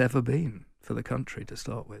it's ever been for the country to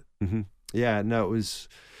start with. Mm-hmm. Yeah, no, it's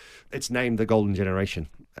named the Golden Generation,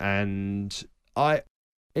 and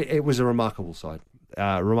it was a remarkable side,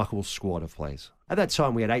 a remarkable squad of players. At that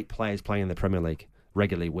time, we had 8 players playing in the Premier League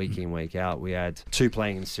regularly, week in, week out. We had 2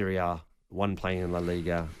 playing in Serie A, 1 playing in La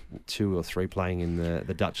Liga, 2 or 3 playing in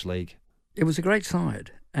the Dutch league. It was a great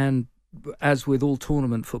side, and as with all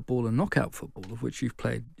tournament football and knockout football, of which you've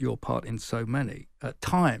played your part in so many, at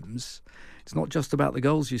times it's not just about the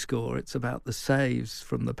goals you score, it's about the saves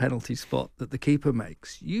from the penalty spot that the keeper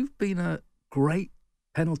makes. You've been a great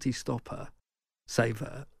penalty stopper,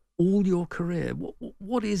 saver, all your career.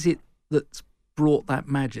 What is it that's brought that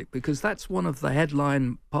magic? Because that's one of the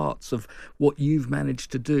headline parts of what you've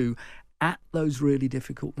managed to do at those really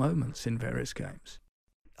difficult moments in various games.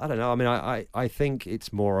 I don't know. I mean, I think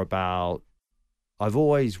it's more about, I've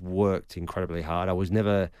always worked incredibly hard. I was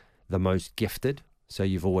never the most gifted, so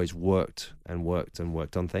you've always worked and worked and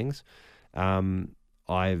worked on things. You're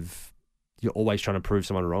always trying to prove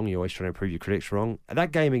someone wrong. You're always trying to prove your critics wrong. At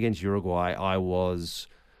that game against Uruguay, I was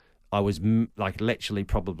like literally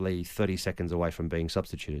probably 30 seconds away from being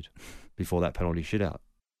substituted before that penalty shootout.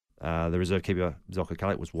 The reserve keeper, Zoko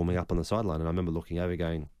Kalic, was warming up on the sideline, and I remember looking over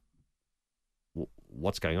going,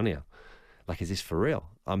 what's going on here? Like, is this for real?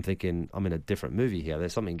 I'm thinking, I'm in a different movie here.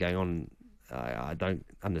 There's something going on. I don't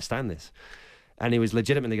understand this. And he was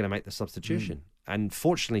legitimately going to make the substitution. And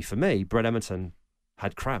fortunately for me, Brett Emerton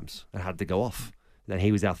had cramps and had to go off. Then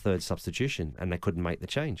he was our 3rd substitution, and they couldn't make the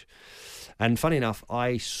change. And funny enough,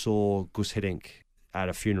 I saw Gus Hiddink at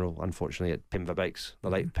a funeral, unfortunately, at Pim Verbeek's, the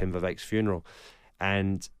late Pim Verbeek's funeral.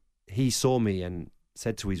 And he saw me and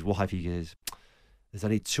said to his wife, he goes, "There's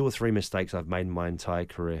only 2 or 3 mistakes I've made in my entire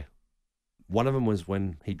career. One of them was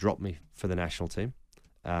when he dropped me for the national team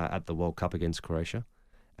at the World Cup against Croatia.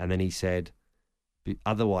 And then he said,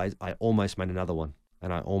 otherwise, I almost made another one,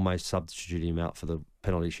 and I almost substituted him out for the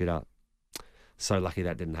penalty shootout. So lucky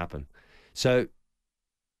that didn't happen." So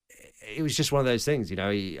it was just one of those things, you know.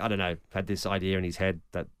 He, I don't know, had this idea in his head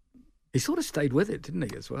that he sort of stayed with it, didn't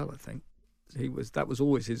he? As well, I think that was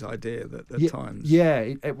always his idea that at times. Yeah,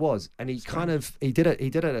 it was, and he did it. He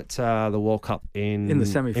did it at the World Cup in the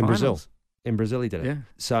semi-finals in Brazil. In Brazil, he did it. Yeah.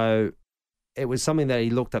 So it was something that he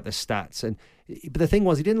looked at the stats, but the thing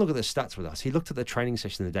was, he didn't look at the stats with us. He looked at the training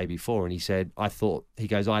session the day before, and he said, I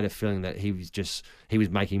had a feeling that he was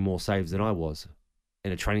making more saves than I was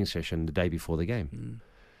in a training session the day before the game.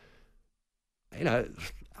 You know,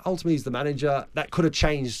 ultimately he's the manager. That could have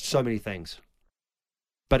changed so many things,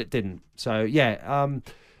 but it didn't. So yeah,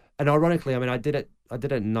 and ironically, I mean, I did it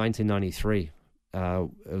in 1993. It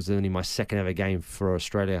was only my 2nd ever game for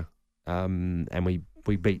Australia, and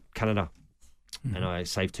we beat Canada. And I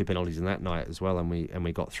saved 2 penalties in that night as well, and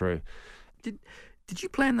we got through. Did Did you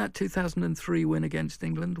play in that 2003 win against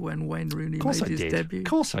England when Wayne Rooney made his debut? Of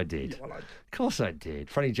course I did. Of course I did.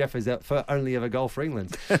 Freddie Jeffers' only ever goal for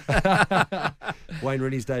England. Wayne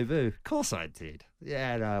Rooney's debut. Of course I did.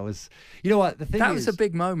 Yeah, no, it was. You know what? The thing that was a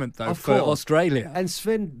big moment though for Australia. And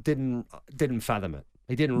Sven didn't fathom it.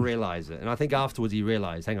 He didn't realise it. And I think afterwards he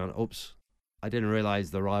realised, hang on, oops. I didn't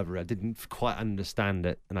realise the rivalry. I didn't quite understand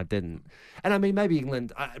it, and I didn't. And I mean, maybe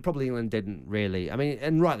England didn't really. I mean,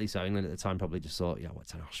 and rightly so. England at the time probably just thought,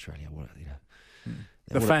 what's in Australia?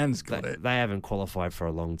 The fans got it. They haven't qualified for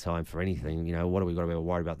a long time for anything. What have we got to be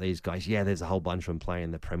worried about these guys? Yeah, there's a whole bunch of them playing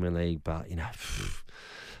in the Premier League, but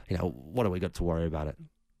what have we got to worry about it?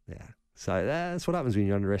 Yeah. So that's what happens when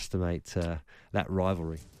you underestimate that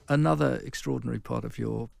rivalry. Another extraordinary part of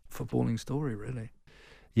your footballing story, really.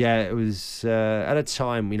 Yeah, it was at a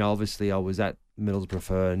time, obviously I was at Middlesbrough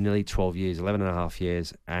for nearly 12 years, 11 and a half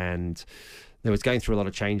years, and there was going through a lot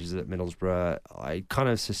of changes at Middlesbrough. I kind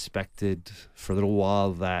of suspected for a little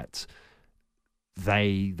while that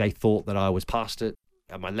they thought that I was past it,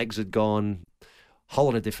 and my legs had gone, a whole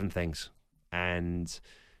lot of different things. And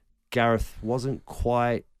Gareth wasn't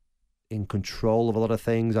quite in control of a lot of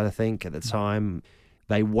things, I think, at the time.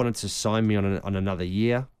 They wanted to sign me on another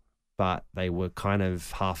year, but they were kind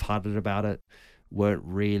of half-hearted about it, weren't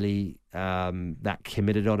really that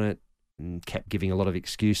committed on it, and kept giving a lot of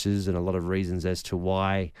excuses and a lot of reasons as to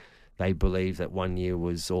why they believed that 1 year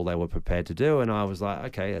was all they were prepared to do. And I was like,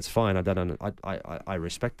 okay, that's fine. I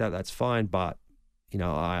respect that. That's fine. But,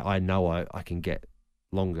 I know I can get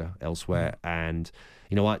longer elsewhere. And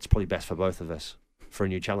you know what? It's probably best for both of us for a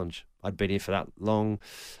new challenge. I'd been here for that long.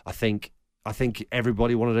 I think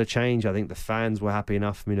everybody wanted a change. I think the fans were happy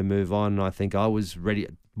enough for me to move on. I think I was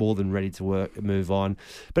more than ready to move on.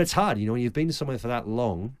 But it's hard, when you've been somewhere for that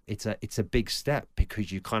long, it's a big step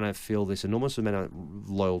because you kind of feel this enormous amount of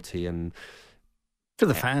loyalty and for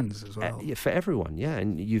the fans as well. For everyone, yeah.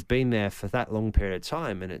 And you've been there for that long period of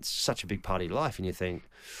time, and it's such a big part of your life, and you think,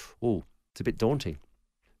 oh, it's a bit daunting.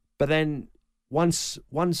 But then once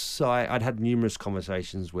I'd had numerous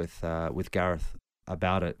conversations with Gareth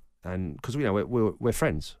about it. And because we're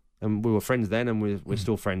friends, and we were friends then, and we're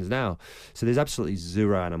still friends now. So there's absolutely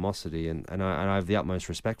zero animosity, and I have the utmost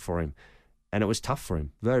respect for him. And it was tough for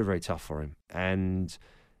him, very, very tough for him. And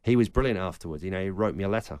he was brilliant afterwards. He wrote me a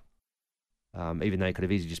letter, even though he could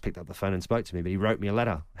have easily just picked up the phone and spoke to me. But he wrote me a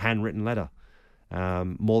letter, handwritten letter,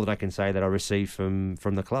 more than I can say that I received from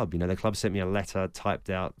the club. The club sent me a letter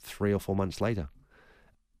typed out 3 or 4 months later,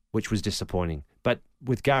 which was disappointing. But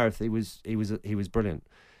with Gareth, he was brilliant.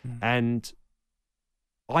 And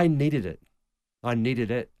I needed it.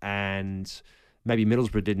 And maybe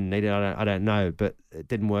Middlesbrough didn't need it. I don't know, but it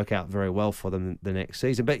didn't work out very well for them the next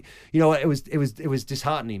season. But it was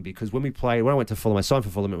disheartening because when I went to Fulham, I signed for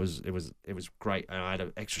Fulham. It was great. I had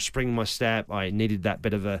an extra spring in my step. I needed that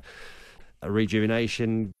bit of a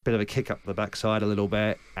rejuvenation, bit of a kick up the backside a little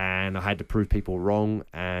bit, and I had to prove people wrong.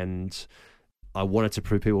 And I wanted to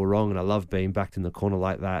prove people wrong, and I love being backed in the corner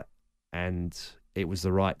like that. And it was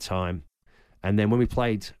the right time. And then when we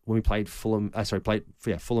played Fulham, Fulham,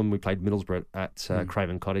 we played Middlesbrough at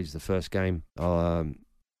Craven Cottage, the first game in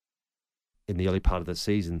the early part of the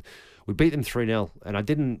season. We beat them 3-0, and I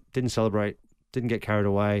didn't celebrate, didn't get carried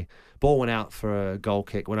away. Ball went out for a goal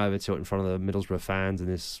kick, went over to it in front of the Middlesbrough fans, and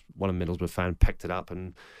one Middlesbrough fan picked it up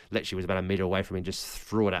and literally was about a metre away from me and just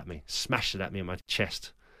threw it at me, smashed it at me in my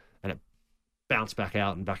chest, and it bounced back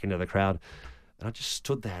out and back into the crowd. And I just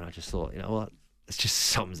stood there and I just thought, you know what? It just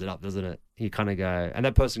sums it up, doesn't it? You kind of go, and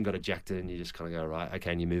that person got ejected, and you just kind of go, right,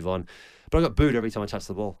 okay, and you move on. But I got booed every time I touched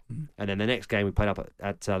the ball. And then the next game we played up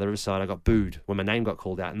at the Riverside, I got booed when my name got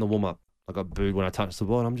called out in the warm-up. I got booed when I touched the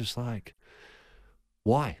ball, and I'm just like,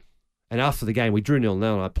 why? And after the game, we drew 0-0,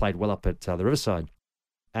 and I played well up at the Riverside.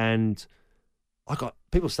 And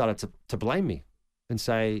people started to blame me and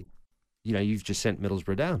say, you've just sent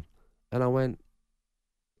Middlesbrough down. And I went,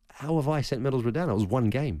 how have I sent Middlesbrough down? It was one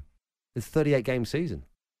game. It's a 38-game season.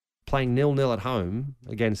 Playing 0-0 at home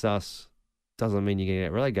against us doesn't mean you're going to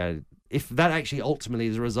get relegated. If that actually ultimately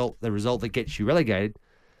is the result that gets you relegated,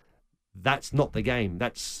 that's not the game.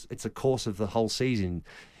 It's a course of the whole season.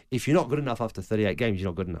 If you're not good enough after 38 games, you're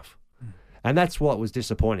not good enough. And that's what was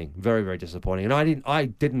disappointing, very, very disappointing. And I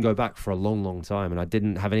didn't go back for a long, long time, and I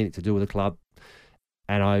didn't have anything to do with the club.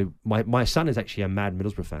 And my son is actually a mad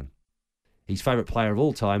Middlesbrough fan. His favourite player of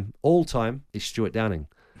all time, is Stuart Downing.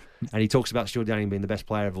 And he talks about Stuart Downing being the best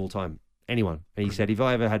player of all time. Anyone. And he said, if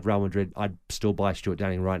I ever had Real Madrid, I'd still buy Stuart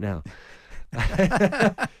Downing right now.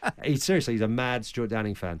 He's a mad Stuart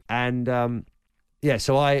Downing fan. And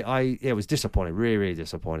so it was disappointing, really, really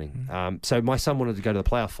disappointing. So my son wanted to go to the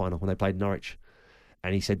playoff final when they played Norwich.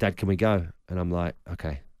 And he said, Dad, can we go? And I'm like,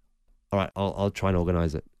 okay, all right, I'll try and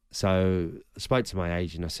organise it. So I spoke to my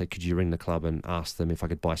agent. I said, could you ring the club and ask them if I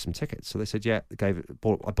could buy some tickets? So they said, yeah. I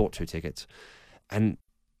bought 2 tickets. And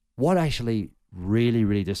what actually really,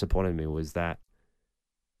 really disappointed me was that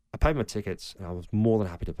I paid my tickets and I was more than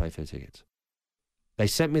happy to pay for the tickets. They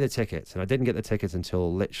sent me the tickets and I didn't get the tickets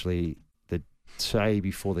until literally the day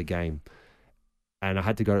before the game. And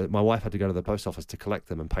my wife had to go to the post office to collect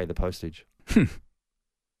them and pay the postage.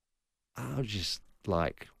 I was just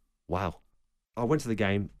like, wow. I went to the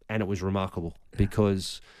game and it was remarkable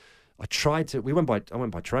because I went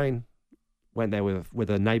by train, went there with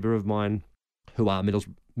a neighbour of mine who are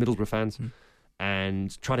Middlesbrough fans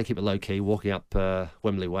and tried to keep it low key, walking up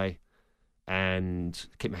Wembley Way and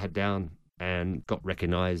keep my head down, and got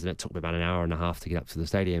recognised, and it took me about an hour and a half to get up to the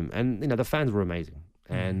stadium. And, the fans were amazing.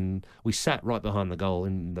 And we sat right behind the goal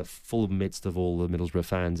in the full midst of all the Middlesbrough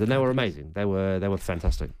fans, and they were amazing. They were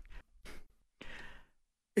fantastic.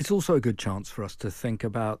 It's also a good chance for us to think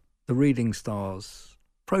about the Reading Stars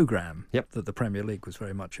programme that the Premier League was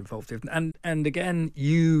very much involved in. And again,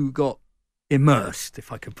 you got immersed,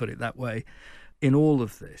 if I can put it that way, in all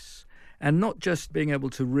of this. And not just being able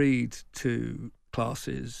to read to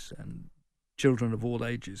classes and children of all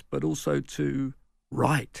ages, but also to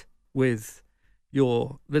write with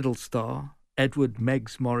your little star, Edward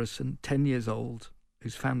Meggs Morrison, 10 years old,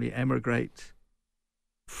 whose family emigrate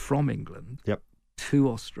from England to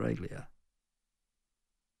Australia.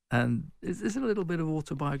 And is there a little bit of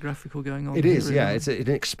autobiographical going on? It is, yeah. It's an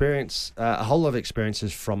experience, a whole lot of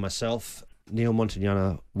experiences from myself, Neil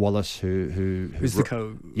Montagnana Wallace, who's the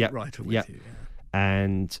co-writer with you. Yeah.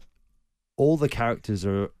 And all the characters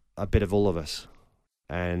are a bit of all of us.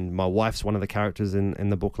 And my wife's one of the characters in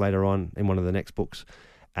the book later on, in one of the next books.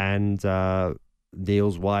 And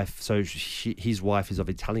Neil's wife, so his wife is of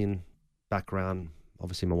Italian background.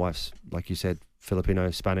 Obviously, my wife's, like you said,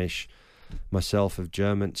 Filipino, Spanish, myself of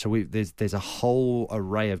German. So there's a whole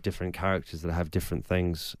array of different characters that have different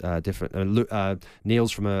things.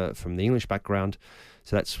 Neil's from the English background,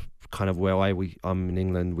 so that's kind of where I'm in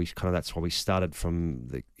England. That's why we started from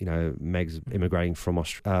Meg's immigrating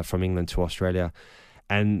from England to Australia,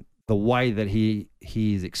 and the way that he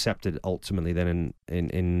is accepted ultimately then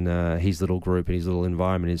in his little group and his little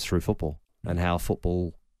environment is through football, and how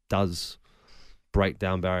football does break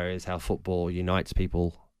down barriers, how football unites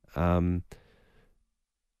people. And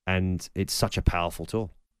it's such a powerful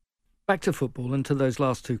tool. Back to football and to those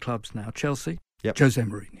last 2 clubs now. Chelsea, Jose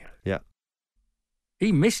Mourinho. Yeah.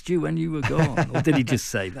 He missed you when you were gone, or did he just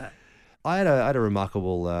say that? I had a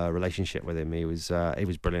remarkable relationship with him. He was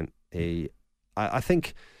brilliant. I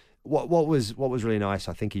think what was really nice,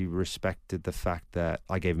 I think he respected the fact that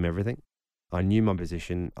I gave him everything. I knew my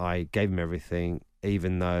position. I gave him everything,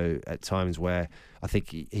 even though at times where I think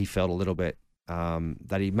he felt a little bit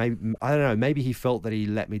that he maybe he felt that he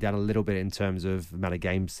let me down a little bit in terms of the amount of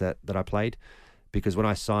games that I played. Because when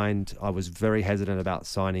I signed, I was very hesitant about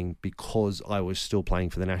signing because I was still playing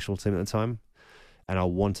for the national team at the time. And I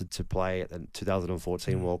wanted to play at the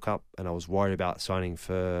 2014 World Cup. And I was worried about signing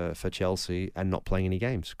for Chelsea and not playing any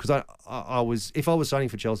games. Because if I was signing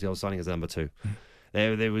for Chelsea, I was signing as number 2.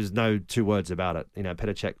 There was no 2 words about it.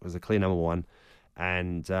 Petr Cech was a clear number 1.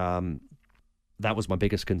 And that was my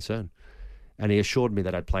biggest concern. And he assured me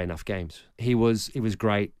that I'd play enough games. He was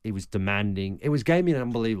great. He was demanding. It gave me an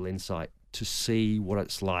unbelievable insight to see what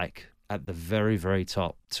it's like at the very, very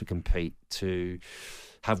top to compete, to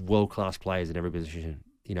have world-class players in every position.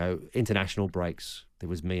 International breaks, there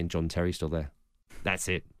was me and John Terry still there. That's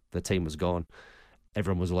it. The team was gone.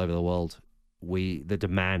 Everyone was all over the world. The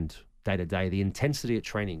demand day to day, the intensity at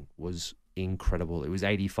training was incredible. It was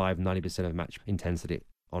 85-90% of match intensity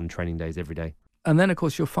on training days every day. And then, of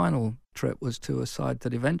course, your final trip was to a side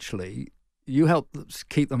that eventually you helped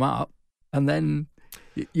keep them up, and then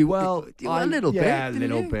a little bit. Yeah, a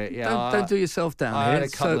little bit. Yeah, don't do yourself down here.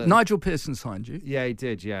 So Nigel Pearson signed you. Yeah, he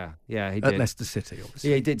did. Yeah, he did. At Leicester City, obviously.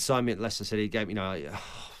 Yeah, he did sign me at Leicester City. He gave me,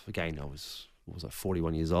 again, I was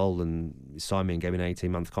 41 years old, and he signed me and gave me an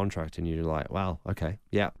 18-month contract, and you're like, wow, okay,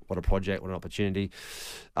 yeah, what a project, what an opportunity.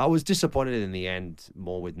 I was disappointed in the end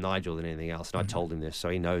more with Nigel than anything else, and I told him this, so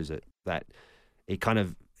he knows it, that he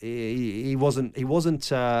wasn't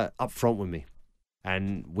upfront with me,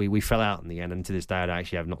 and we fell out in the end. And to this day, I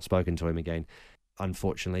actually have not spoken to him again,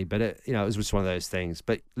 unfortunately. But it was just one of those things.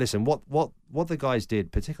 But listen, what the guys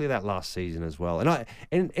did, particularly that last season as well, and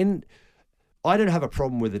I don't have a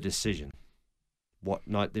problem with the decision.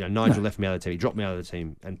 Nigel left me out of the team, he dropped me out of the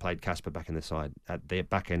team, and played Casper back in the side at the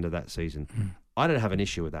back end of that season. I don't have an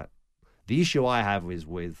issue with that. The issue I have is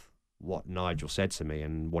with what Nigel said to me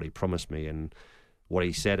and what he promised me and what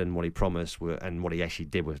he said and what he promised and what he actually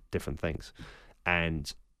did were different things.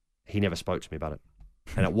 And he never spoke to me about it.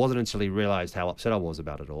 And it wasn't until he realised how upset I was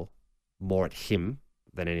about it all, more at him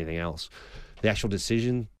than anything else. The actual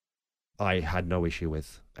decision, I had no issue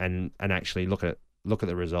with. And actually look at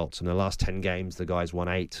the results. In the last 10 games, the guys won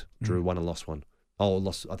 8, drew 1 and lost 1.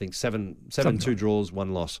 Lost, I think, 7, 2 draws,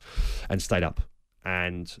 1 loss, and stayed up.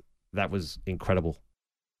 And that was incredible.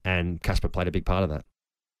 And Casper played a big part of that.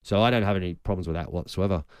 So I don't have any problems with that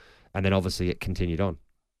whatsoever. And then obviously it continued on.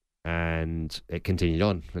 And it continued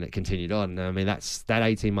on. And it continued on. I mean, that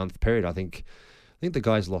 18-month period, I think the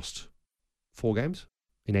guys lost 4 games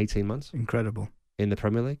in 18 months. Incredible. In the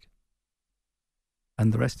Premier League.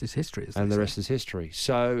 And the rest is history, And the rest is history.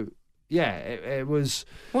 So, yeah, it was...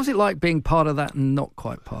 What was it like being part of that and not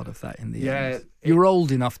quite part of that in the end? You were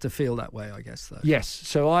old enough to feel that way, I guess, though. Yes.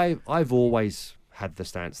 So I've always had the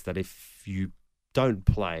stance that if you don't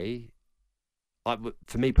play...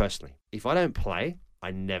 for me personally, if I don't play,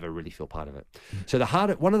 I never really feel part of it. So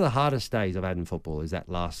one of the hardest days I've had in football is that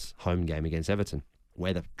last home game against Everton,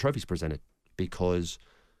 where the trophy's presented, because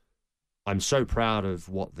I'm so proud of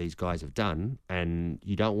what these guys have done, and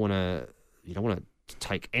you don't want to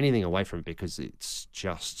take anything away from it because it's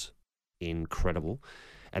just incredible.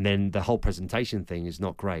 And then the whole presentation thing is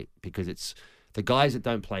not great because it's the guys that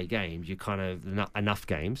don't play games, you kind of enough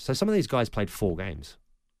games. So some of these guys played 4 games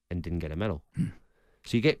and didn't get a medal.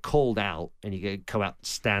 So you get called out and you go out,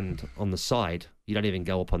 stand on the side. You don't even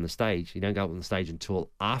go up on the stage. You don't go up on the stage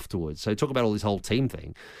until afterwards. So talk about all this whole team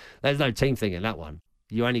thing. There's no team thing in that one.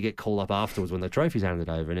 You only get called up afterwards when the trophy's handed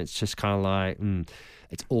over, and it's just kind of like,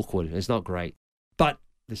 it's awkward. It's not great. But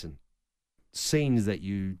listen, scenes that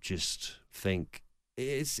you just think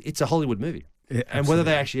it's a Hollywood movie. Yeah, and whether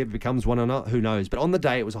they actually ever becomes one or not, who knows? But on the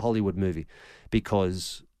day, it was a Hollywood movie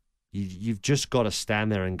because you've just got to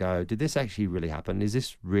stand there and go, did this actually really happen? Is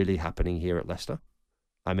this really happening here at Leicester?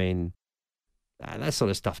 I mean, that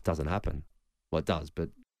sort of stuff doesn't happen. Well, it does, but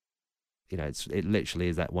you know, it literally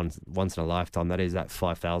is that once in a lifetime. That is that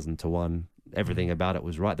 5,000 to 1. Everything about it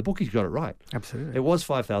was right. The bookies got it right. Absolutely, it was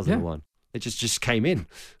 5,000 to 1. It just came in.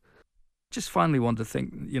 Just finally want to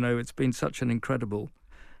think, you know, it's been such an incredible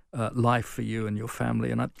life for you and your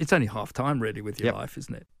family, and it's only half time really with your life,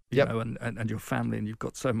 isn't it? You know, and your family, and you've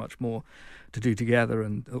got so much more to do together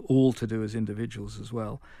and all to do as individuals as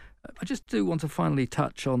well. I just do want to finally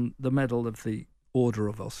touch on the Medal of the Order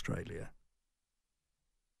of Australia.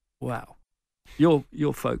 Wow.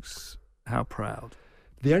 Your folks, how proud.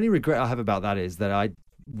 The only regret I have about that is that I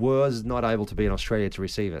was not able to be in Australia to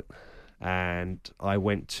receive it. And I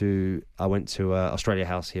went to Australia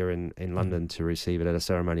House here in London to receive it at a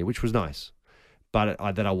ceremony, which was nice. But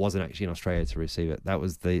that I wasn't actually in Australia to receive it. That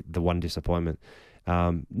was the one disappointment.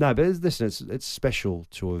 No, but listen, it's special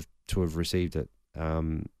to have received it.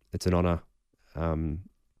 It's an honour.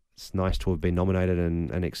 It's nice to have been nominated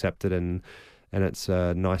and accepted, and it's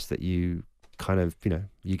nice that you kind of, you know,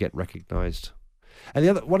 you get recognised. And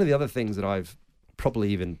one of the other things that I've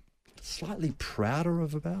probably even slightly prouder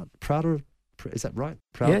of, is that right?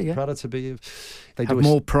 Prouder to be. They have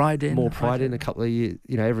more pride in a couple of years.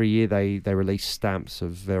 You know, every year they release stamps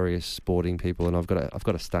of various sporting people, and I've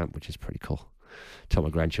got a stamp which is pretty cool. Tell my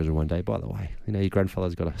grandchildren one day, by the way, you know, your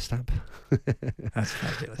grandfather's got a stamp. That's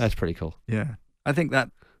fabulous. That's pretty cool. Yeah, I think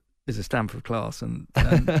that is a stamp of class, and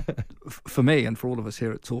for me and for all of us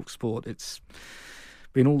here at Talk Sport, it's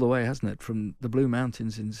been all the way, hasn't it, from the Blue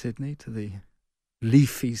Mountains in Sydney to the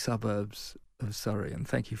leafy suburbs of Surrey. And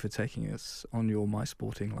thank you for taking us on your My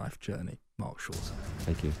Sporting Life journey, Mark Schwarzer.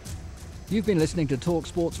 Thank you. You've been listening to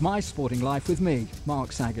TalkSport's My Sporting Life with me,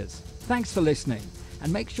 Mark Saggers. Thanks for listening,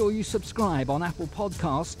 and make sure you subscribe on Apple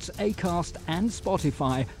Podcasts, Acast and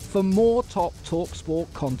Spotify for more top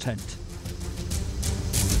TalkSport content.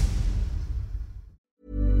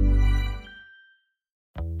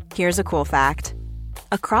 Here's a cool fact.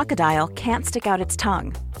 A crocodile can't stick out its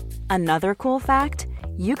tongue. Another cool fact,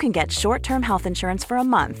 you can get short-term health insurance for a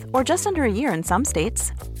month or just under a year in some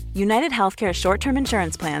states. United Healthcare short-term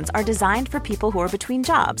insurance plans are designed for people who are between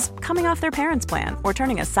jobs, coming off their parents' plan, or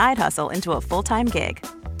turning a side hustle into a full-time gig.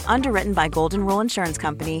 Underwritten by Golden Rule Insurance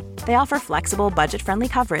Company, they offer flexible, budget-friendly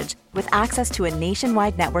coverage with access to a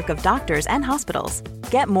nationwide network of doctors and hospitals.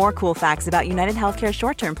 Get more cool facts about United Healthcare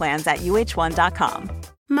short-term plans at uh1.com.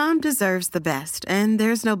 Mom deserves the best, and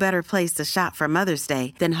there's no better place to shop for Mother's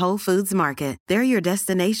Day than Whole Foods Market. They're your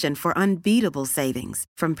destination for unbeatable savings,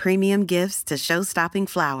 from premium gifts to show-stopping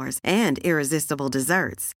flowers and irresistible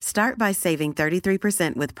desserts. Start by saving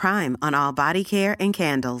 33% with Prime on all body care and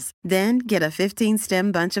candles. Then get a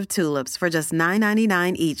 15-stem bunch of tulips for just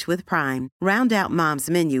 $9.99 each with Prime. Round out Mom's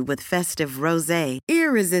menu with festive rosé,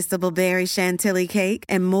 irresistible berry chantilly cake,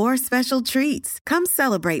 and more special treats. Come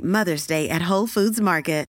celebrate Mother's Day at Whole Foods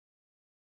Market.